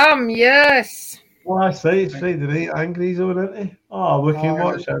 I am, yes. Well, I say it's Friday night. Angry's on, isn't he? Oh, we can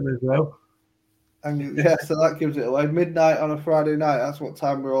watch him as well. And so that gives it away. Midnight on a Friday night. That's what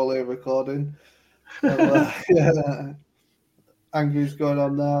time we're all here recording. Angry's going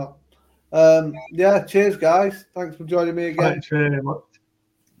on now. Cheers, guys. Thanks for joining me again. Thanks very much.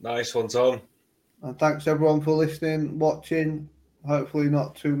 Nice one, Tom. And thanks everyone for listening, watching. Hopefully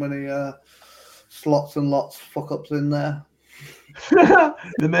not too many slots and lots fuck-ups in there.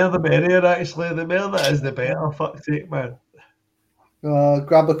 The more the merrier, actually. The more that is, the better. Fuck's sake, man.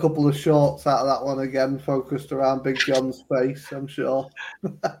 Grab a couple of shorts out of that one again, focused around Big John's face, I'm sure.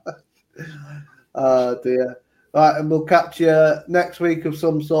 Oh, dear. Right, and we'll catch you next week of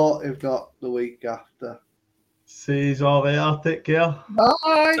some sort, if not the week after. See you all later. Take care.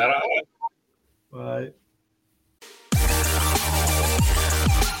 Bye. Ta-ra. Bye.